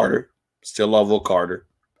Old Carter. Still love Old Carter.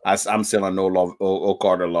 I'm still a Old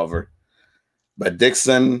Carter lover. But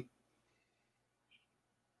Dixon,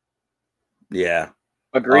 yeah.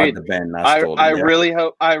 Agreed. I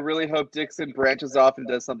really hope Dixon branches off and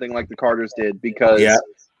does something like the Carters did, because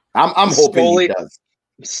I'm hoping he does.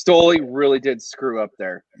 Stoli really did screw up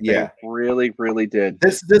there. Yeah, they really did.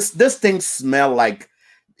 This thing smelled like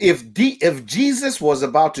if Jesus was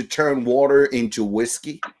about to turn water into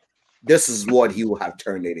whiskey, this is what he would have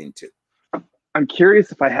turned it into. I'm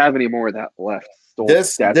curious if I have any more of that left.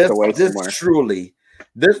 This truly,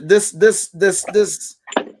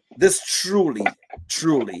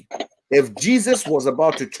 if Jesus was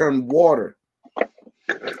about to turn water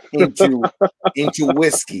into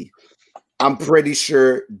whiskey, I'm pretty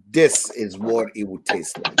sure this is what it would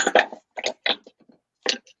taste like.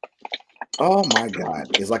 Oh my God.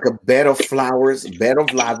 It's like a bed of flowers, bed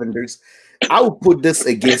of lavenders. I would put this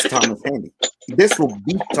against Thomas Handy. This will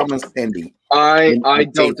beat Thomas Handy. I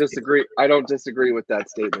don't disagree. I don't disagree with that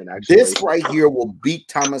statement, actually. This right here will beat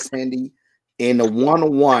Thomas Handy in a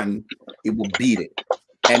 1-on-1. It will beat it.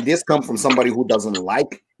 And this comes from somebody who doesn't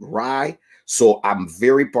like rye. So I'm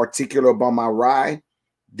very particular about my rye.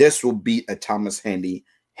 This will beat a Thomas Handy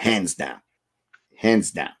hands down. Hands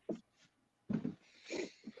down.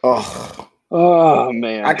 Oh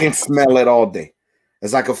man. I can smell it all day.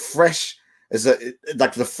 It's like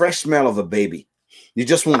like the fresh smell of a baby. You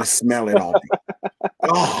just want to smell it all day.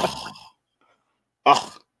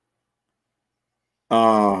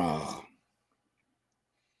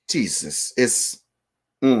 Jesus. It's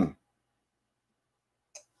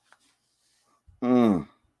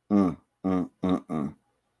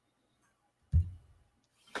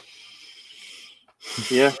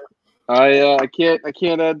Yeah, I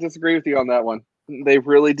can't disagree with you on that one. They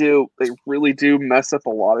really do mess up a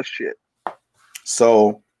lot of shit.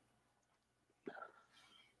 So,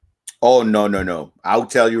 oh no! I'll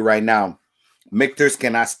tell you right now, Michter's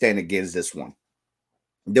cannot stand against this one.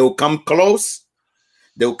 They'll come close.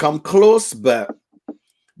 But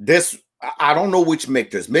this, I don't know which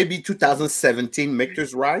Michter's. Maybe 2017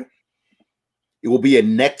 Michter's rye. It will be a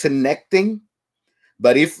neck-to-neck thing.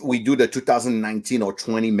 But if we do the 2019 or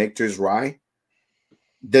 20 Michter's rye,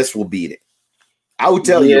 this will beat it. I will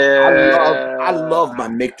tell you, I love my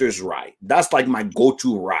Michter's rye. That's like my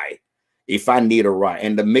go-to rye if I need a rye.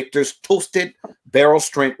 And the Michter's toasted barrel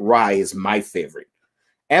strength rye is my favorite.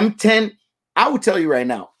 M10, I will tell you right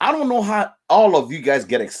now, I don't know how all of you guys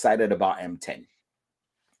get excited about M10.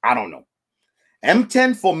 I don't know.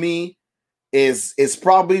 M10 for me is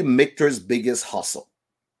probably Michter's biggest hustle.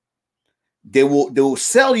 They will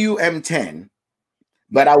sell you M10,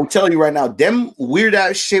 but I will tell you right now, them weird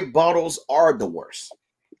ass shit bottles are the worst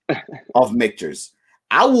of Michter's.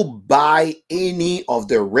 I will buy any of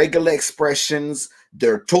their regular expressions,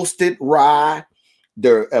 their toasted rye,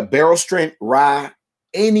 their barrel strength rye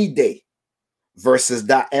any day versus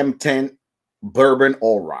that M10 bourbon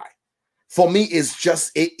or rye. For me, it's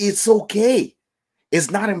just it's okay. It's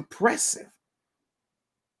not impressive.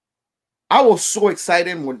 I was so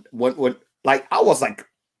excited when like I was like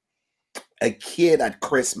a kid at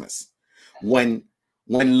Christmas when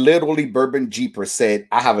literally Bourbon Jeeper said,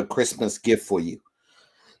 I have a Christmas gift for you.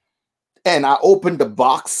 And I opened the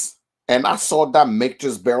box and I saw that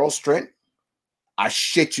Michter's barrel strength. I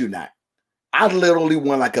shit you not. I literally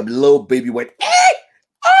went like a little baby, went, hey,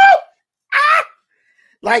 oh, ah.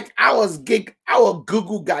 Like I was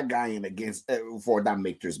Google Gagaing against for that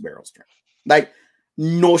Michter's barrel strength. Like,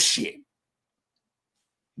 no shit.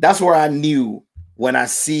 That's where I knew when I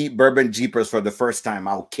see Bourbon Jeepers for the first time,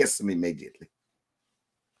 I'll kiss him immediately.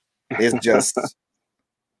 It's just,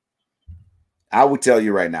 I would tell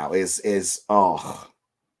you right now,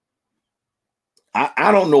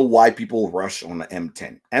 I don't know why people rush on the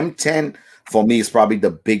M10. M10 for me is probably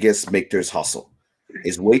the biggest Michter's hustle.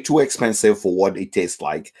 It's way too expensive for what it tastes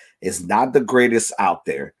like. It's not the greatest out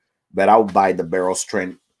there, but I'll buy the barrel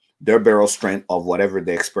strength, their barrel strength of whatever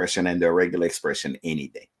the expression and their regular expression any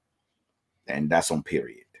day. And that's on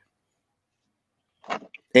period.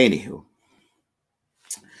 Anywho,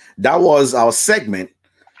 that was our segment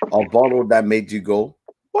of bottle that made you go,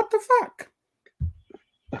 what the fuck?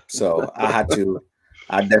 So I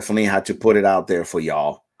definitely had to put it out there for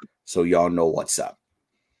y'all so y'all know what's up.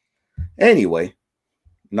 Anyway,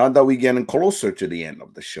 now that we're getting closer to the end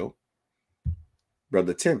of the show,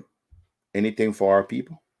 Brother Tim, anything for our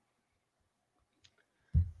people?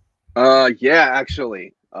 Yeah,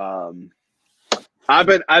 actually. I've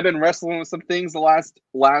been wrestling with some things the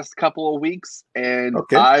last couple of weeks, and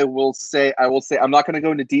okay. I will say I'm not going to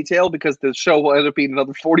go into detail because the show will end up being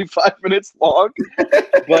another 45 minutes long.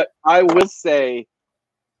 But I will say,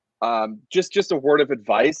 just a word of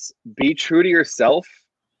advice: be true to yourself,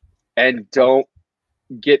 and don't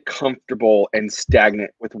get comfortable and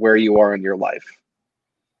stagnant with where you are in your life.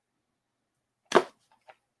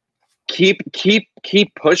 Keep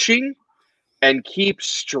pushing. And keep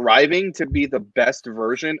striving to be the best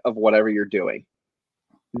version of whatever you're doing.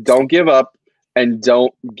 Don't give up and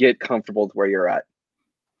don't get comfortable with where you're at.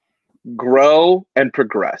 Grow and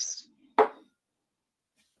progress.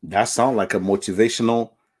 That sounds like a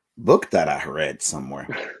motivational book that I read somewhere.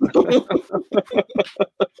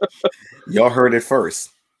 Y'all heard it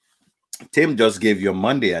first. Tim just gave you a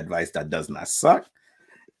Monday advice that does not suck.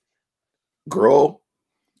 Grow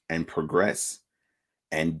and progress.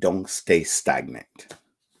 And don't stay stagnant.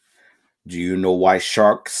 Do you know why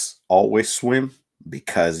sharks always swim?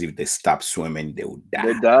 Because if they stop swimming, they will die.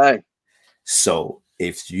 They die. So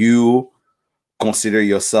if you consider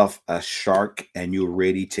yourself a shark and you're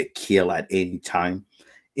ready to kill at any time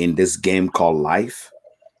in this game called life,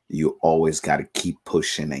 you always got to keep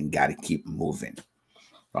pushing and got to keep moving.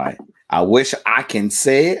 Right? I wish I can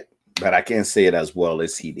say it, but I can't say it as well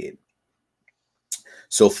as he did.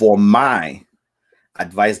 So for my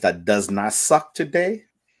advice that does not suck today,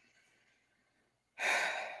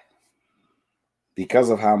 because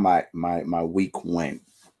of how my week went.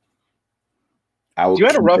 You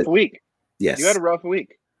had a rough week. Yes. You had a rough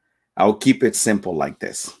week. I'll keep it simple like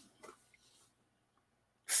this.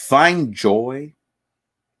 Find joy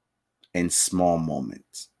in small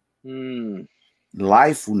moments.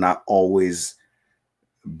 Life will not always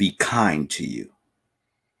be kind to you,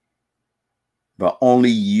 but only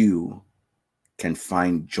you can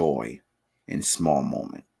find joy in small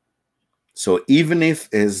moments. So even if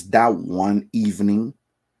it's that one evening,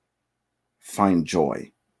 find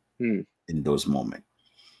joy in those moments.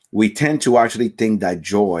 We tend to actually think that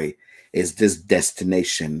joy is this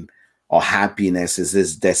destination, or happiness is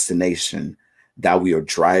this destination that we are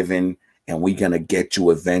driving and we're going to get to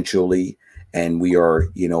eventually. And we are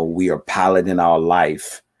piloting our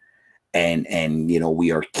life and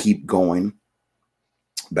we are keep going.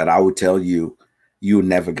 But I would tell you, you're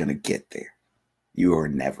never going to get there. You are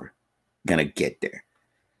never going to get there.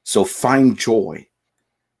 So find joy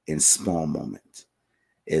in small moments.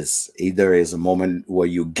 Is either is a moment where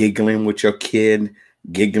you're giggling with your kid,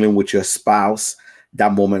 giggling with your spouse,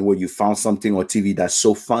 that moment where you found something on TV that's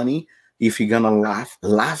so funny. If you're going to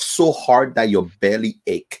laugh so hard that your belly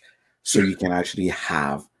ache so you can actually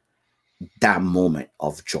have that moment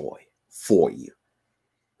of joy for you.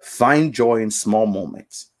 Find joy in small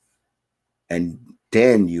moments. And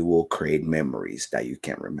then you will create memories that you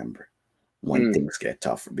can remember when things get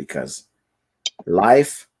tougher, because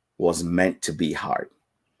life was meant to be hard.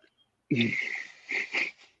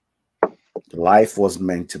 Life was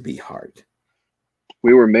meant to be hard.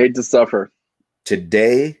 We were made to suffer.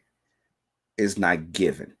 Today is not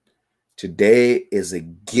given. Today is a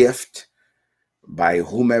gift by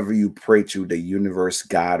whomever you pray to, the universe,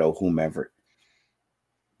 God, or whomever.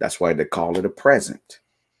 That's why they call it a present.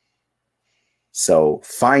 So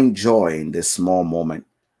find joy in this small moment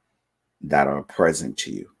that are present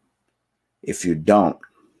to you. If you don't,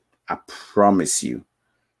 I promise you,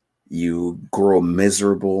 you grow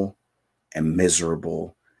miserable and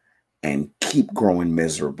keep growing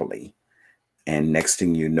miserably. And next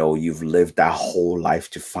thing you know, you've lived that whole life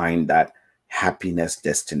to find that happiness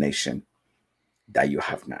destination that you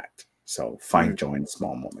have not. So find joy in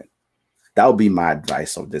small moment. That would be my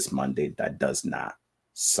advice of this Monday that does not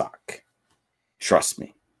suck. Trust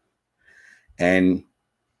me. And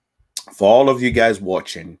for all of you guys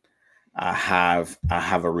watching, I have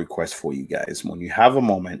a request for you guys. When you have a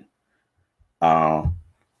moment,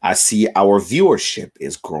 I see our viewership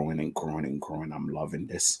is growing and growing and growing. I'm loving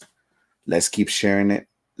this. Let's keep sharing it.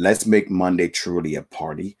 Let's make Monday truly a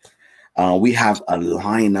party. We have a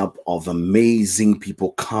lineup of amazing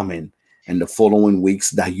people coming in the following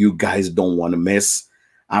weeks that you guys don't want to miss.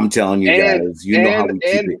 I'm telling you guys, you know how we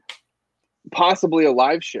keep it. Possibly a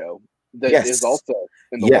live show that is also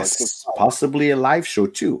in the works. Yes, possibly a live show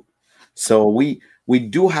too. So we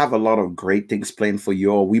do have a lot of great things planned for you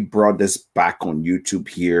all. We brought this back on YouTube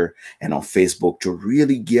here and on Facebook to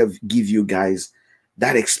really give you guys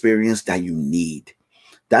that experience that you need.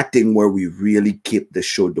 That thing where we really keep the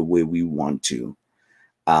show the way we want to.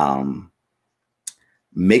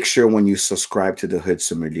 Make sure when you subscribe to the Hood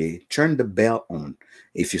Sommelier, turn the bell on.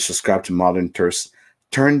 If you subscribe to Modern Thirst,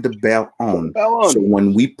 turn the bell on. So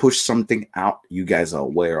when we push something out, you guys are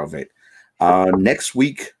aware of it. Next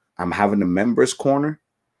week, I'm having a members corner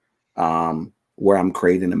where I'm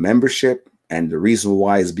creating a membership. And the reason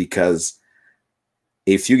why is because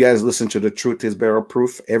if you guys listen to The Truth is Barrel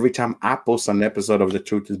Proof, every time I post an episode of The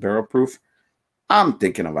Truth is Barrel Proof, I'm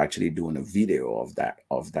thinking of actually doing a video of that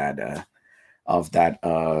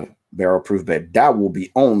barrel proof, but that will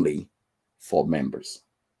be only for members.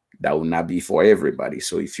 That will not be for everybody.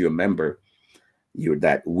 So if you're a member,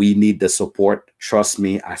 we need the support. Trust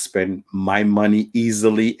me, I spend my money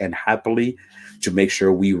easily and happily to make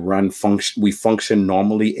sure we function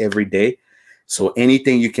normally every day. So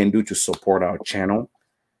anything you can do to support our channel,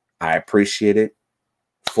 I appreciate it.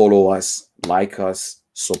 Follow us, like us,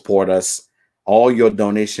 support us. All your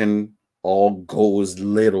donation all goes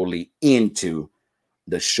literally into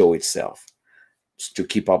the show itself. To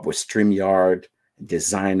keep up with StreamYard,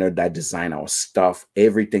 designer that design our stuff,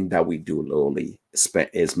 everything that we do literally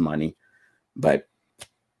is money. But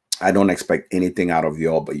I don't expect anything out of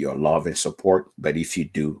y'all but your love and support. But if you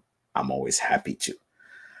do, I'm always happy to.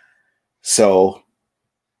 So,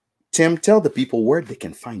 Tim, tell the people where they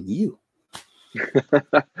can find you.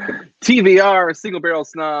 TBR, Single Barrel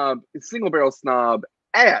Snob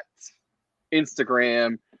at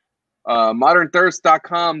Instagram,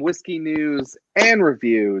 modernthirst.com, whiskey news and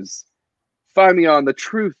reviews. Find me on the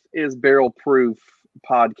Truth is Barrel Proof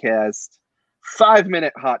podcast,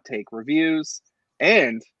 5-minute hot take reviews.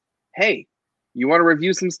 And hey, you want to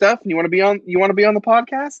review some stuff and you want to be on the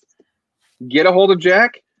podcast? Get a hold of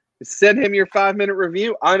Jack. Send him your 5-minute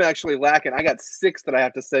review. I'm actually lacking. I got 6 that I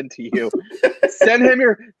have to send to you. Send him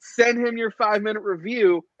your 5-minute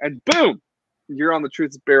review, and boom, you're on the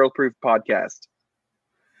Truth is Barrel Proof podcast.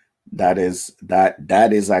 That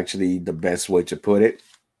is actually the best way to put it.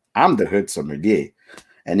 I'm the Hood Sommelier,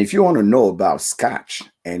 and if you want to know about Scotch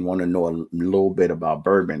and want to know a little bit about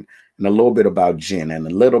bourbon and a little bit about gin and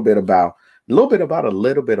a little bit about a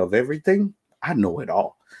little bit of everything, I know it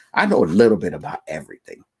all. I know a little bit about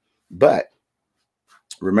everything. But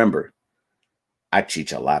remember, I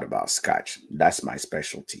teach a lot about Scotch. That's my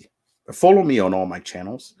specialty. But follow me on all my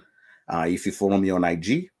channels. If you follow me on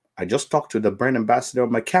IG, I just talked to the brand ambassador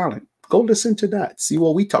of Macallan. Go listen to that. See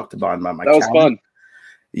what we talked about in my Macallan. That was fun.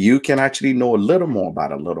 You can actually know a little more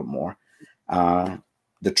about a little more.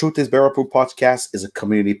 The Truth is Barrel Proof podcast is a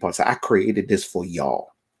community podcast. I created this for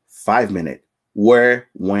y'all. 5-minute. Where,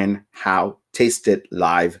 when, how, taste it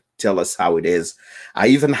live. Tell us how it is. I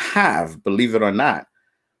even have, believe it or not,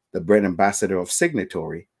 the brand ambassador of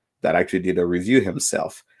Signatory that actually did a review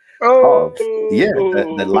himself.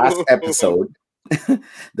 The last episode.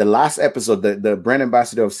 The brand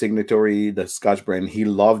ambassador of Signatory, the Scotch brand, he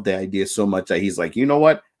loved the idea so much that he's like, you know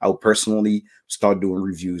what? I'll personally start doing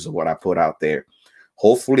reviews of what I put out there.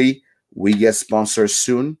 Hopefully, we get sponsors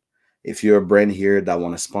soon. If you're a brand here that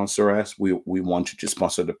want to sponsor us, we want you to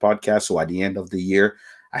sponsor the podcast. So at the end of the year,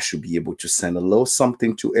 I should be able to send a little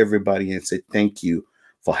something to everybody and say thank you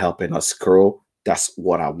for helping us grow. That's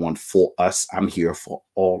what I want for us. I'm here for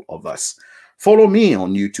all of us. Follow me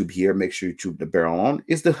on YouTube here. Make sure you tune the barrel on.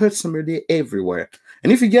 It's the Hood Sommelier everywhere.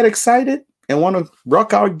 And if you get excited and want to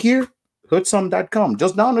rock our gear, hoodsom.com,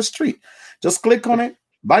 just down the street. Just click on it,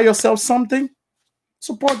 buy yourself something,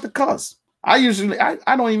 support the cause. I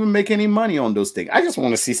don't even make any money on those things. I just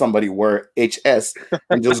want to see somebody wear HS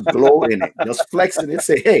and just glow in it, just flex it and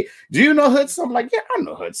say, hey, do you know Hoodsom? I'm like, yeah, I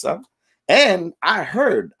know Hoodsom. And I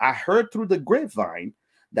heard through the grapevine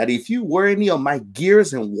that if you wear any of my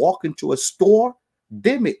gears and walk into a store,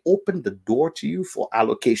 they may open the door to you for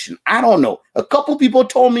allocation. I don't know. A couple people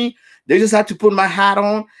told me they just had to put my hat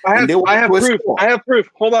on. I have proof. I have proof.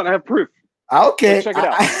 Hold on. I have proof. Okay. Check it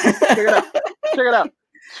out. Check it out.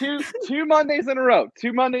 two Mondays in a row.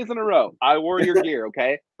 2 Mondays in a row. I wore your gear.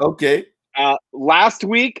 Okay. Okay. Last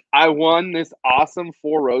week I won this awesome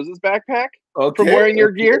Four Roses backpack from wearing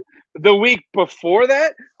your gear. The week before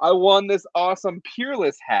that, I won this awesome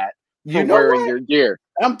Peerless hat from wearing your gear.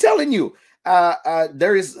 I'm telling you,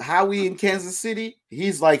 there is Howie in Kansas City.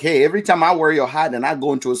 He's like, hey, every time I wear your hat and I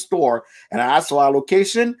go into a store and I ask for our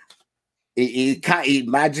location, it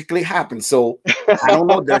magically happens. So I don't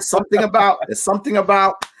know. There's something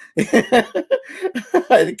about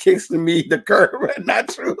it kicks to me the curve. Not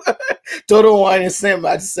true. Total wine and Sam.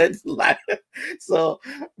 I just said so,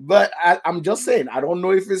 but I'm just saying, I don't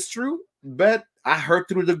know if it's true, but I heard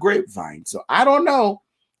through the grapevine. So I don't know.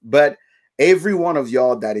 But every one of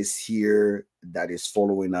y'all that is here, that is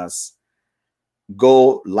following us,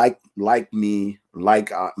 go like me,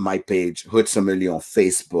 like my page, Hood Sommelier on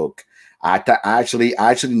Facebook. I actually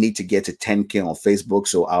need to get to 10K on Facebook,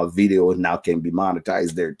 so our video now can be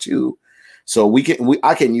monetized there too. So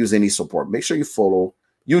I can use any support. Make sure you follow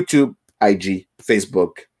YouTube, IG,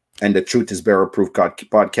 Facebook, and the Truth is Bearer Proof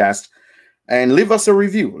podcast, and leave us a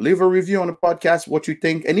review. Leave a review on the podcast, what you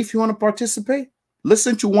think, and if you want to participate,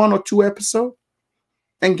 listen to 1 or 2 episodes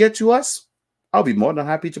and get to us. I'll be more than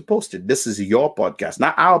happy to post it. This is your podcast,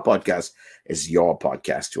 not our podcast. It's your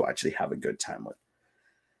podcast to actually have a good time with.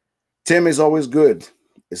 Tim is always good.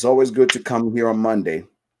 It's always good to come here on Monday.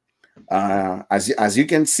 As you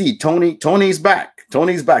can see, Tony's back.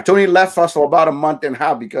 Tony's back. Tony left us for about a month and a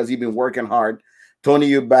half because he's been working hard. Tony,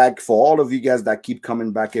 you're back. For all of you guys that keep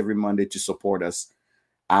coming back every Monday to support us,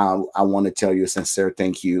 I want to tell you a sincere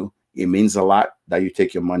thank you. It means a lot that you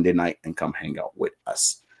take your Monday night and come hang out with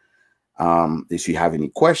us. If you have any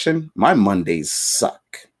question, my Mondays suck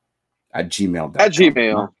at gmail.com. At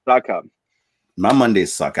gmail.com. My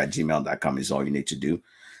Mondays suck at gmail.com is all you need to do.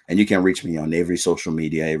 And you can reach me on every social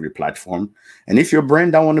media, every platform. And if you're a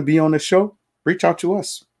brand that want to be on the show, reach out to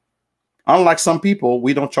us. Unlike some people,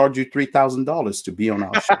 we don't charge you $3,000 to be on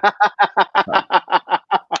our show.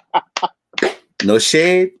 No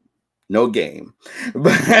shade, no game.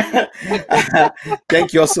 But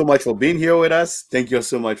thank you all so much for being here with us. Thank you all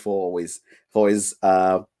so much for always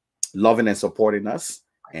loving and supporting us.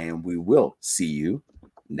 And we will see you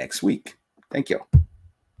next week. Thank you.